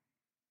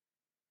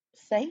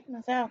Satan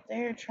is out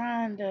there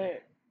trying to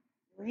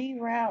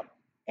reroute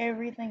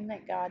everything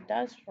that God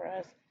does for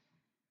us.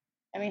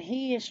 I mean,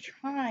 he is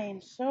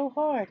trying so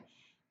hard.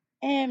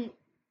 And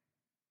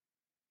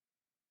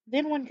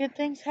then when good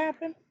things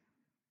happen,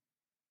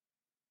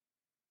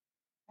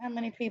 how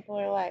many people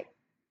are like,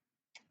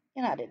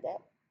 I did that.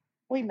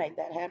 We made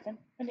that happen.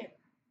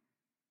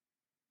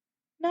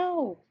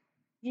 No,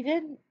 you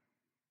didn't.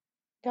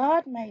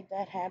 God made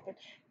that happen.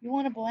 You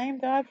want to blame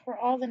God for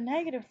all the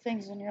negative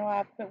things in your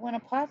life, but when a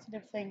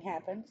positive thing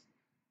happens,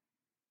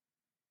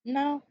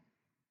 no,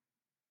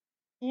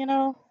 you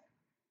know,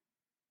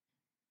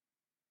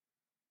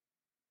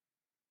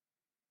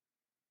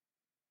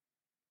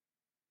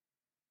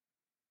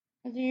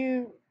 Do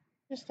you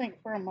just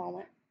think for a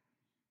moment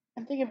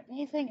and think of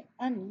anything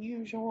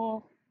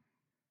unusual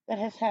that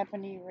has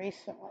happened to you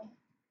recently?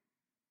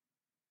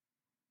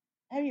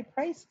 Have you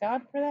praised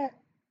God for that?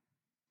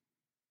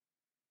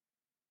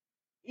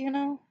 You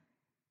know,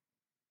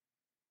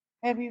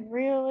 have you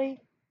really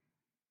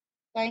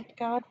thanked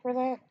God for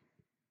that?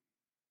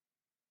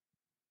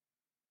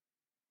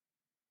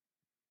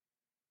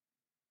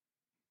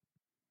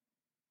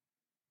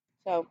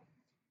 So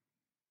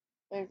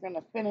we're going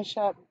to finish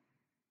up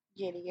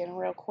Gideon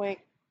real quick.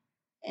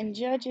 In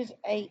Judges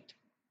 8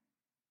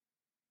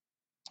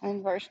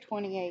 and verse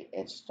 28,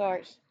 it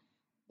starts,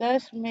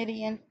 Thus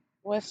Midian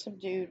was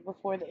subdued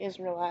before the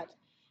Israelites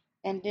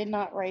and did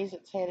not raise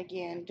its head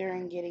again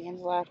during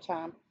Gideon's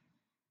lifetime.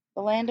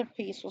 The land of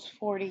peace was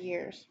 40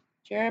 years.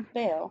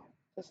 Jerubbaal,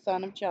 the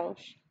son of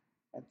Joash,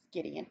 that's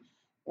Gideon,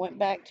 went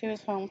back to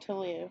his home to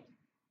live.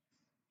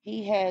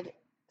 He had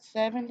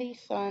 70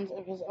 sons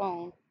of his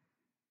own,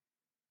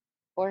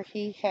 for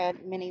he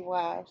had many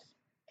wives.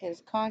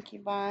 His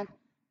concubine,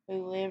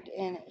 who lived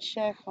in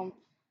Shechem,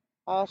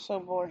 also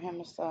bore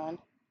him a son,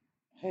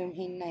 whom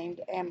he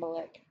named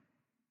Amalek.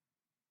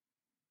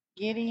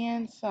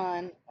 Gideon,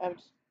 son of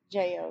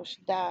Joash,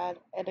 died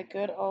at a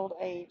good old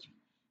age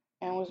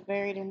and was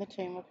buried in the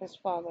tomb of his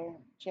father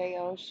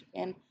Joash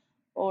in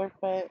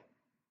Orpah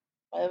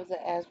of the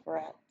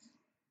Asbarites.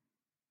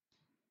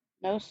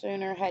 No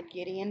sooner had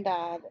Gideon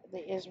died,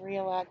 the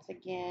Israelites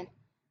again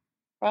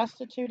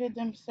prostituted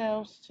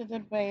themselves to the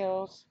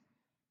Baals.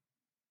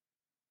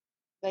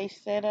 They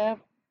set up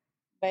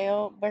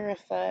Baal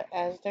Berithah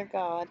as their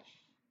god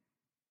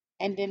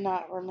and did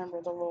not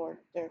remember the Lord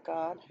their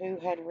God, who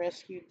had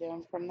rescued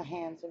them from the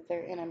hands of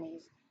their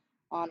enemies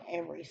on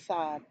every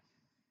side.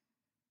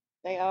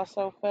 They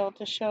also failed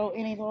to show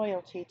any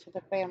loyalty to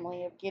the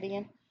family of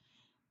Gideon,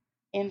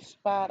 in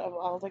spite of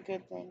all the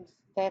good things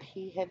that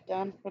he had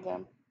done for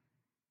them.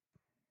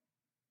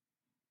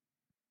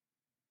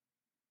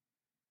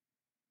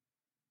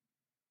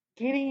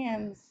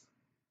 Gideon's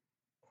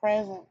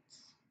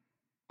presence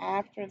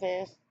after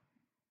this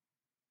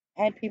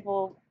had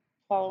people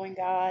following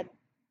God.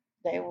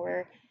 They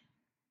were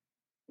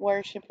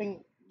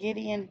worshiping.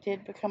 Gideon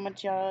did become a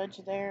judge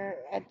there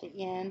at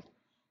the end,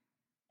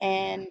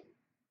 and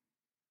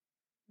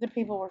the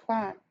people were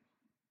fine.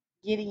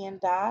 Gideon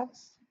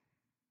dies.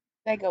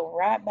 They go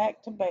right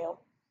back to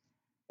Baal.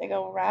 They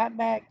go right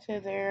back to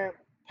their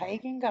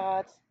pagan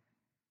gods.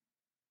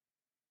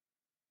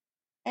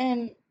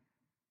 And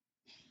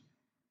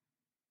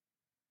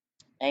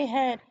they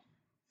had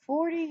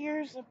 40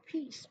 years of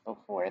peace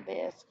before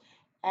this.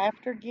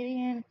 After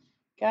Gideon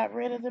got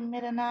rid of the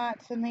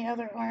Midianites and the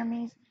other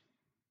armies,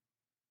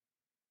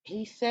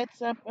 he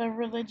sets up a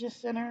religious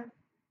center,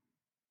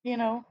 you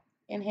know,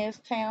 in his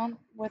town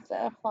with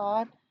the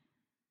ephod,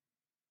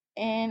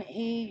 and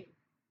he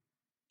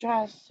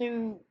tries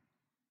to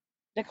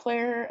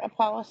declare a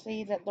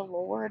policy that the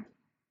Lord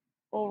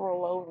will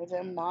rule over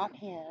them, not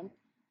him.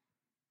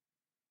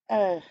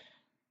 Uh,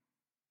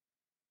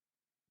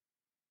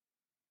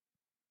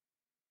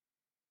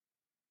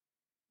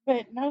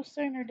 but no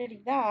sooner did he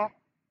die,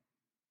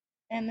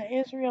 and the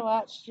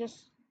Israelites just,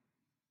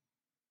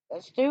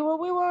 let's do what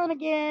we want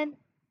again,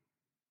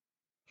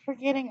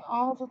 forgetting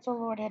all that the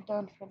Lord had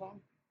done for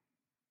them.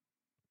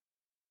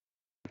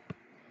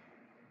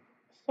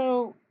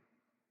 So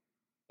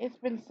it's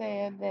been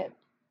said that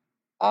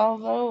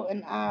although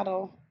an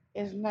idol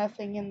is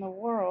nothing in the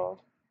world,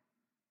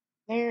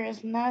 there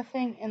is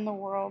nothing in the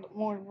world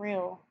more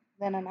real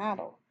than an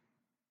idol.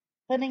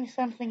 Putting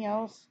something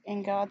else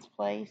in God's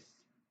place,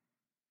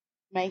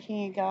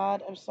 making a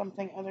God of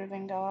something other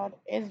than God,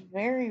 is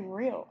very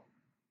real.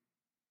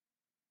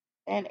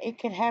 And it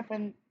could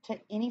happen to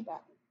anybody,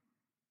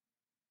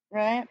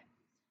 right?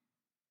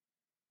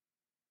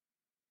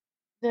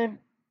 The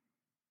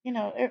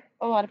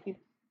a lot of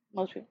people,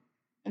 most people,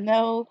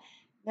 know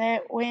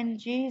that when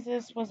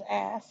Jesus was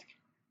asked,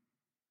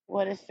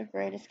 "What is the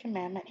greatest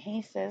commandment?"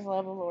 He says,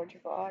 "Love the Lord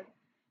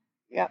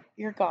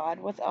your God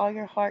with all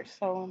your heart,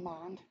 soul, and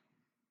mind."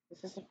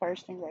 This is the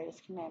first and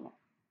greatest commandment.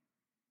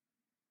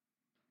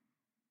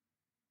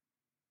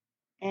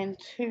 And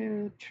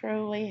to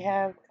truly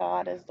have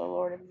God as the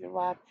Lord of your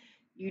life,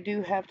 you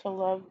do have to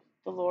love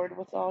the Lord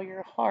with all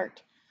your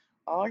heart,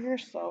 all your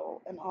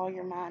soul, and all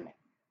your mind.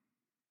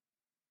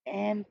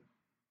 And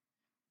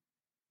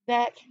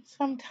that can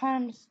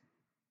sometimes,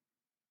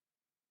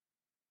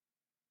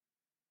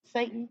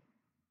 Satan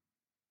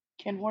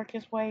can work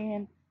his way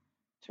in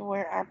to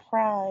where our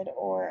pride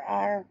or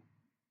our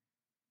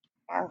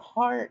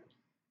heart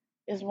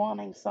is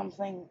wanting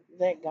something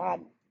that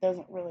God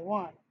doesn't really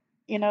want,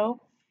 you know?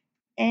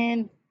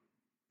 And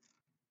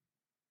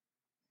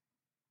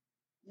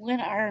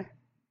when our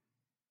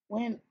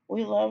when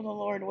we love the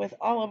Lord with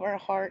all of our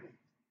heart,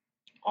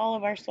 all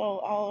of our soul,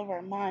 all of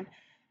our mind,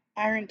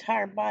 our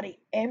entire body,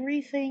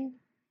 everything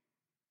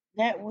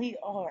that we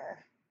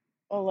are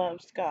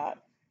loves God,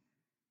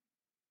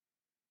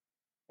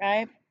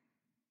 right?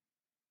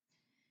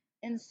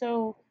 And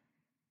so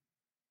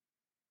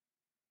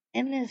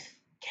in this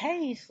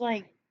case,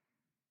 like,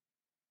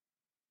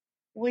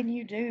 when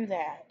you do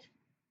that,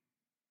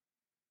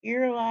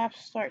 your life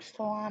starts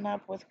to line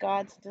up with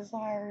God's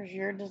desires.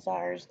 Your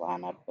desires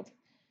line up with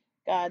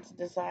God's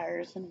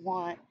desires and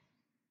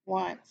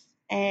wants.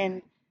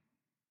 And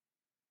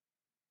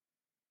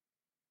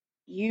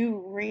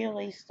you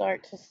really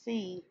start to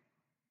see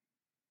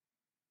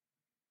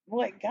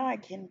what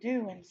God can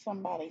do in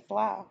somebody's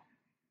life.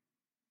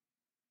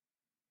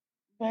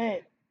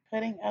 But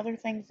putting other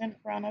things in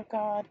front of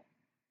God,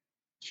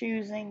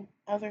 choosing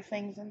other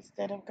things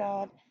instead of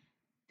God,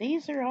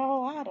 these are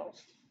all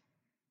idols,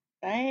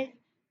 right?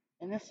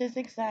 And this is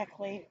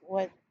exactly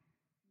what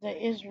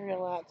the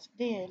Israelites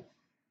did.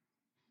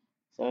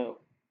 So,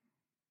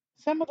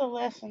 some of the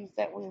lessons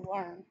that we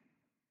learn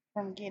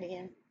from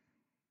Gideon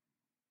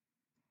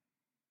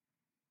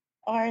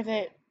are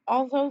that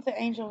although the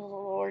angel of the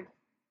Lord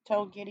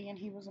told Gideon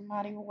he was a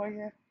mighty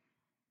warrior,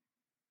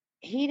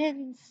 he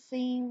didn't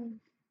seem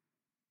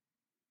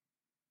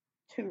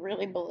to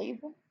really believe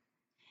him.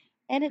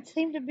 And it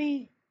seemed to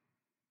be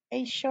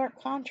a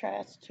sharp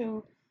contrast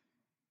to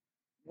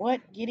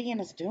what Gideon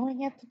is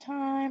doing at the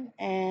time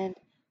and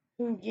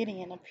who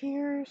Gideon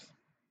appears.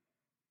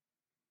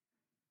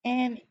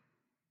 And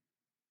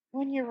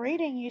when you're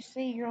reading, you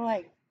see you're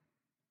like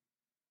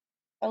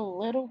a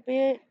little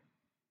bit.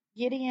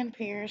 Gideon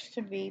appears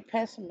to be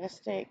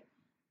pessimistic,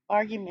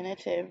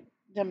 argumentative,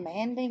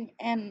 demanding,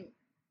 and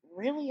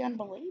really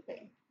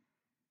unbelieving.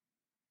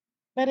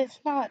 But it's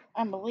not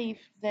unbelief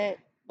that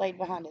laid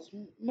behind his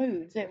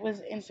moods. It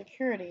was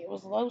insecurity. It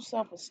was low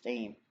self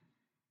esteem.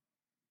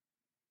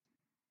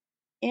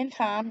 In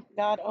time,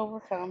 God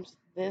overcomes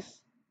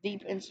this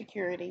deep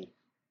insecurity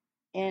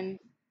in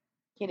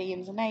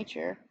Gideon's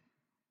nature,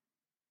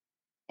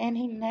 and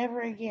he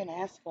never again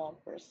asked God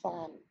for a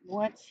sign.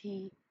 Once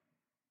he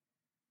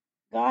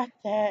got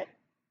that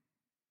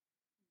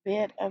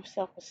bit of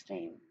self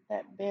esteem,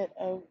 that bit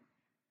of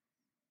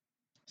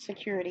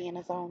security in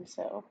his own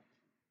self.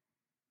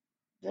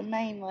 The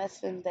main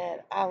lesson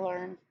that I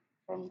learned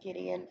from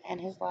Gideon and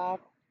his life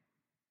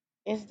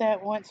is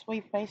that once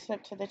we face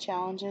up to the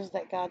challenges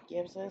that God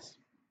gives us,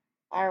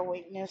 our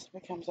weakness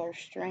becomes our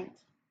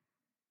strength.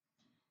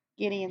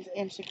 Gideon's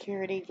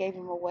insecurity gave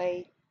him a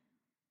way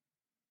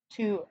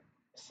to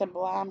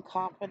sublime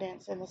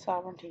confidence in the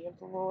sovereignty of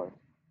the Lord.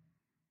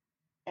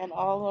 And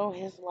although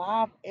his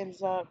life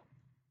ends up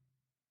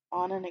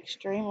on an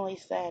extremely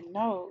sad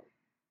note,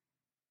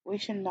 we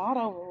should not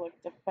overlook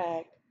the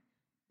fact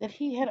that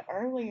he had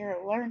earlier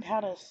learned how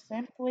to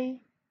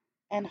simply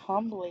and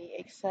humbly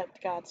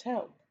accept God's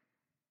help,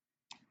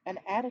 an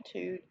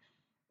attitude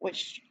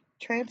which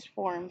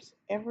transforms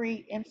every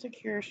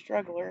insecure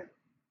struggler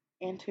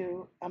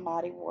into a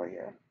mighty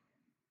warrior.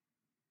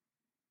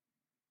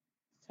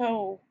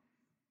 So,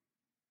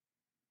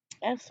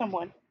 as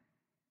someone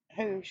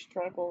who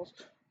struggles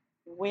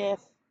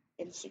with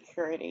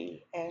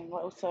insecurity and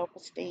low self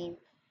esteem,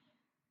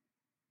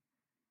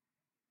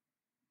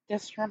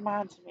 this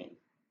reminds me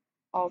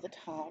all the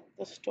time.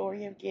 The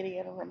story of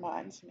Gideon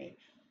reminds me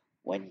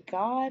when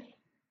God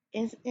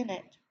is in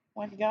it,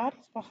 when God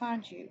is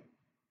behind you,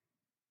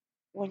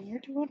 when you're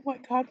doing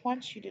what God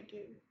wants you to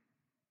do,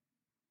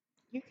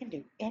 you can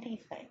do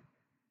anything.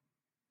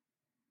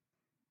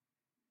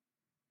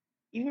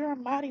 You're a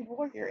mighty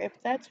warrior if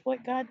that's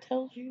what God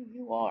tells you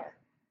you are.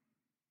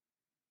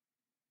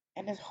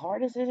 And as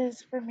hard as it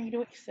is for me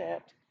to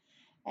accept,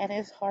 and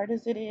as hard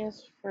as it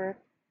is for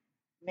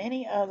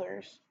many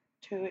others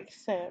to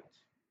accept,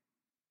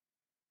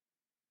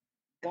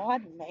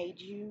 God made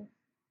you.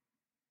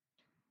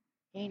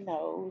 He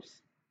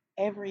knows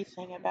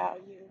everything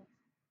about you.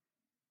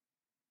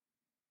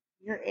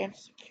 Your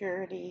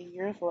insecurity,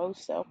 your low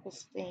self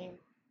esteem.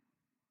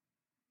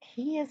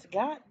 He has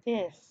got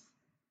this.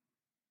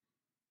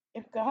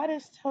 If God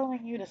is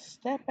telling you to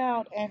step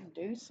out and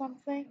do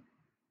something,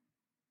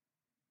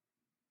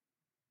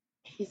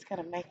 He's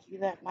going to make you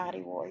that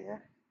mighty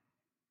warrior.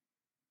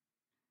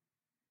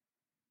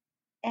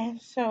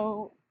 And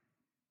so,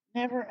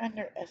 never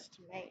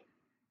underestimate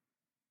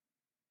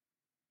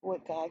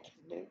what God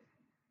can do.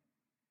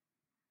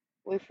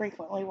 We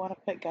frequently want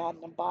to put God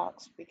in a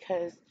box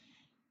because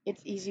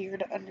it's easier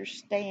to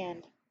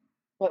understand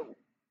what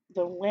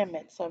the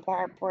limits of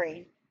our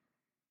brain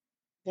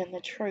than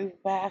the true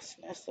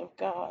vastness of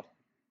God.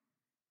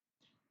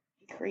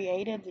 He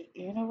created the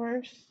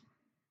universe,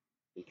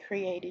 He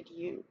created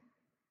you.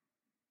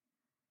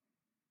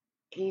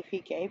 If He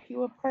gave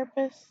you a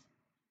purpose,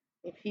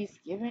 if He's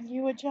given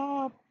you a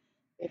job,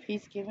 if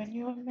He's given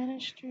you a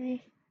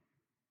ministry,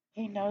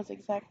 He knows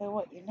exactly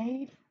what you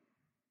need,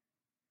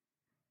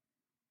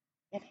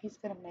 and He's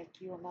going to make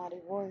you a mighty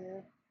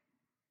warrior.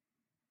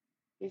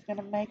 He's going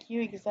to make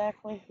you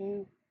exactly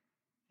who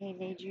He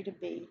needs you to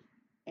be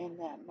in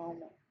that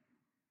moment.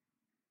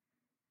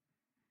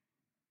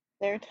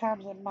 There are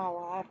times in my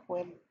life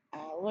when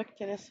I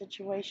looked at a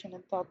situation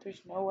and thought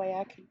there's no way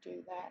I could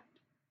do that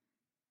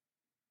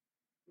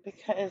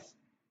because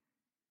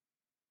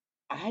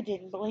I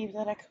didn't believe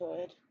that I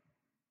could,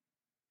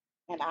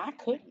 and I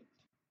couldn't,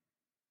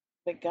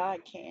 but God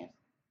can.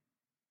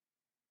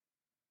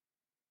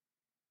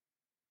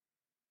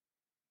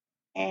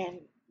 And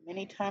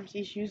many times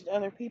he's used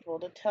other people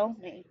to tell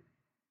me,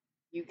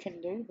 you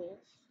can do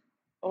this.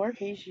 Or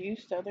he's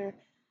used other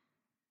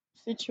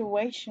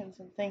situations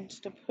and things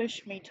to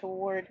push me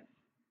toward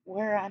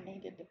where I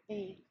needed to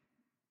be.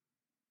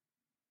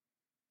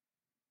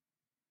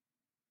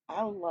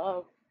 I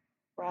love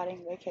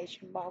writing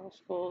vacation Bible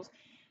schools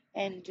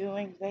and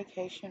doing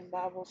vacation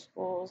Bible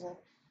schools and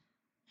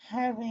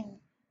having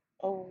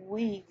a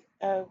week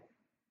of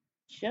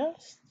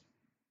just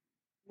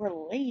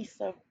release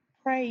of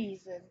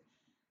praise and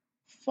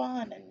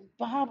fun and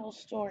Bible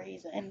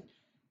stories. And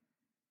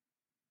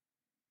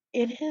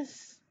it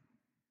is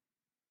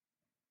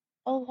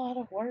a lot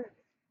of work,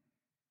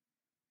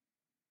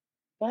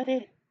 but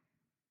it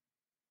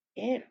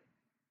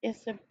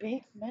is a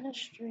big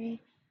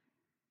ministry.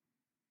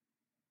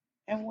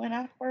 And when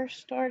I first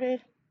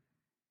started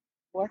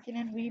working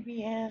in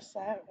VBS,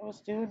 I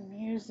was doing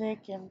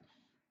music and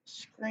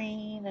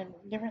screen and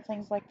different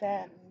things like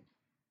that. And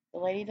the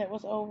lady that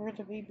was over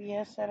the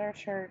VBS at our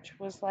church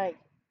was like,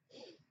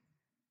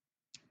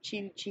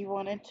 she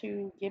wanted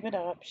to give it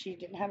up. She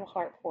didn't have a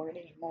heart for it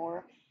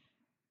anymore,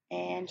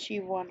 and she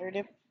wondered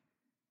if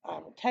I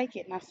would take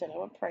it. And I said I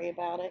would pray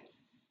about it,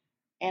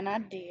 and I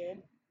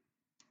did.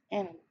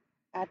 And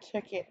I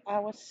took it. I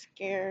was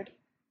scared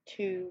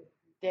to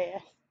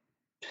death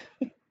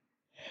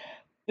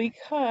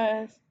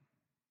because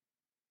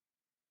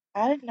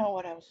I didn't know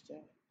what I was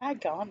doing. I'd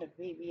gone to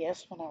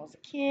VBS when I was a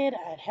kid.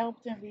 I had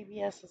helped in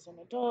VBS as an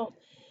adult,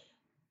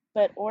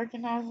 but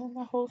organizing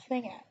the whole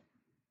thing,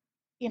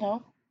 you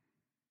know,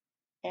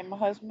 and my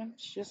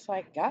husband's just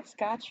like, God's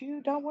got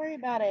you. Don't worry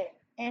about it.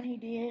 And he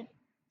did.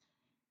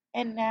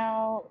 And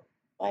now,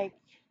 like,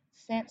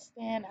 since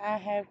then, I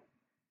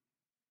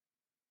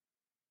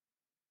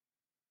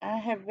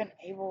have been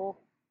able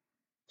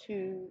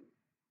to,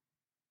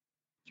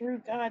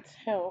 through God's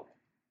help,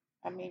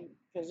 I mean,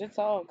 because it's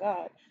all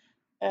God,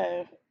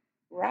 uh,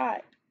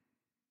 write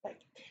like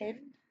 10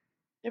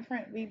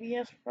 different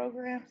VBS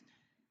programs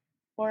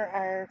for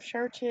our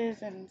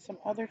churches and some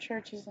other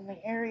churches in the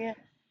area.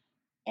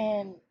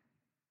 And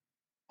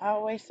I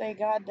always say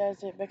God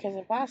does it because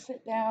if I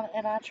sit down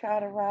and I try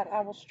to write,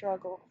 I will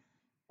struggle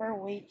for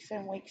weeks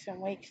and weeks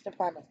and weeks to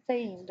find a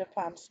theme, to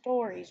find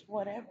stories,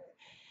 whatever.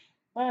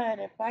 But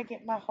if I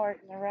get my heart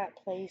in the right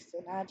place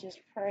and I just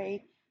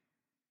pray,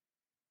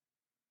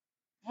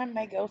 I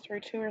may go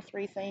through two or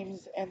three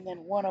themes and then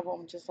one of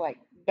them just like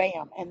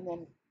bam, and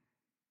then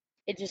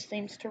it just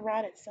seems to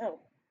write itself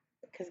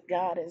because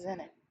God is in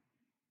it.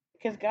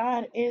 Because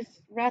God is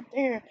right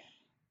there.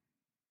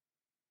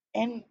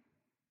 And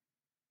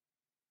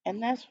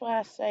and that's why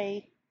I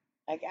say,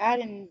 like, I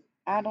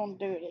don't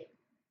do it.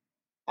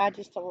 I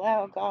just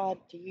allow God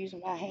to use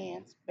my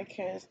hands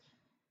because,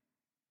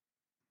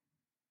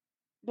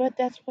 but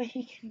that's what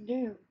He can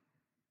do.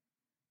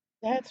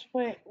 That's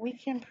what we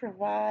can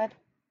provide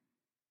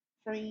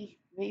free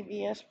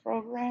VBS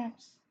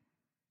programs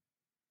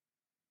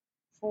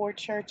for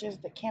churches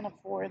that can't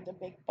afford the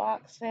big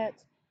box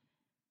sets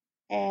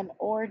and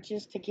or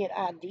just to get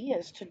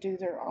ideas to do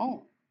their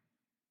own.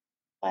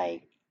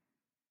 Like,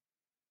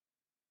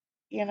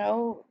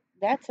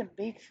 that's a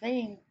big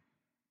thing.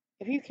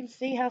 If you can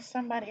see how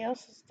somebody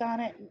else has done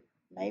it,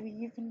 maybe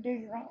you can do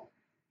your own.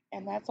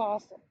 And that's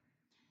awesome.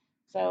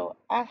 So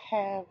I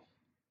have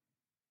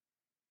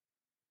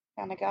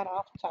kind of got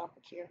off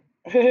topic here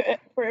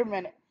for a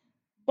minute.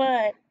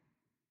 But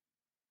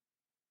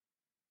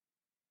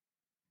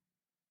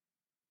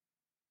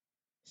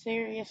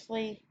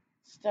seriously,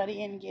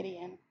 studying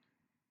Gideon,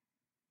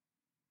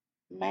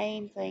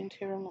 main thing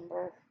to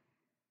remember,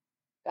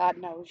 God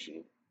knows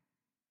you.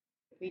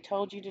 If He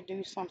told you to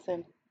do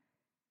something,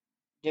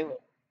 do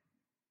it.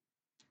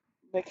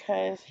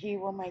 Because He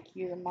will make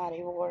you the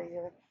mighty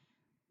warrior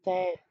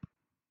that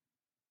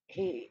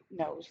He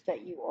knows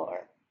that you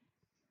are.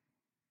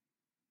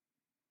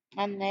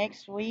 And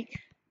next week,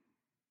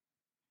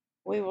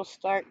 we will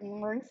start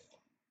in Ruth.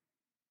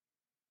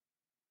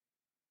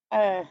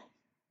 Uh,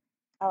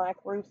 I like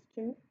Ruth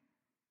too.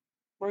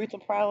 Ruth will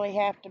probably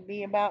have to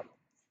be about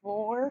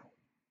four,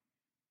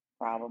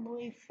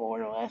 probably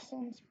 4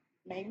 lessons,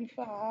 maybe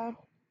 5.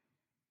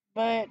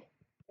 But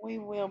we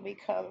will be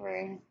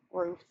covering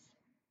Ruth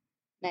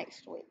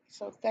next week.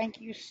 So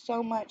thank you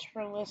so much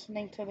for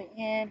listening to the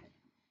end.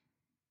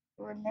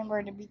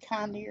 Remember to be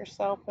kind to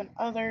yourself and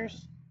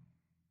others.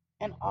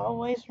 And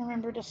always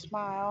remember to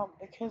smile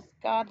because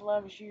God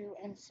loves you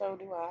and so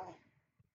do I.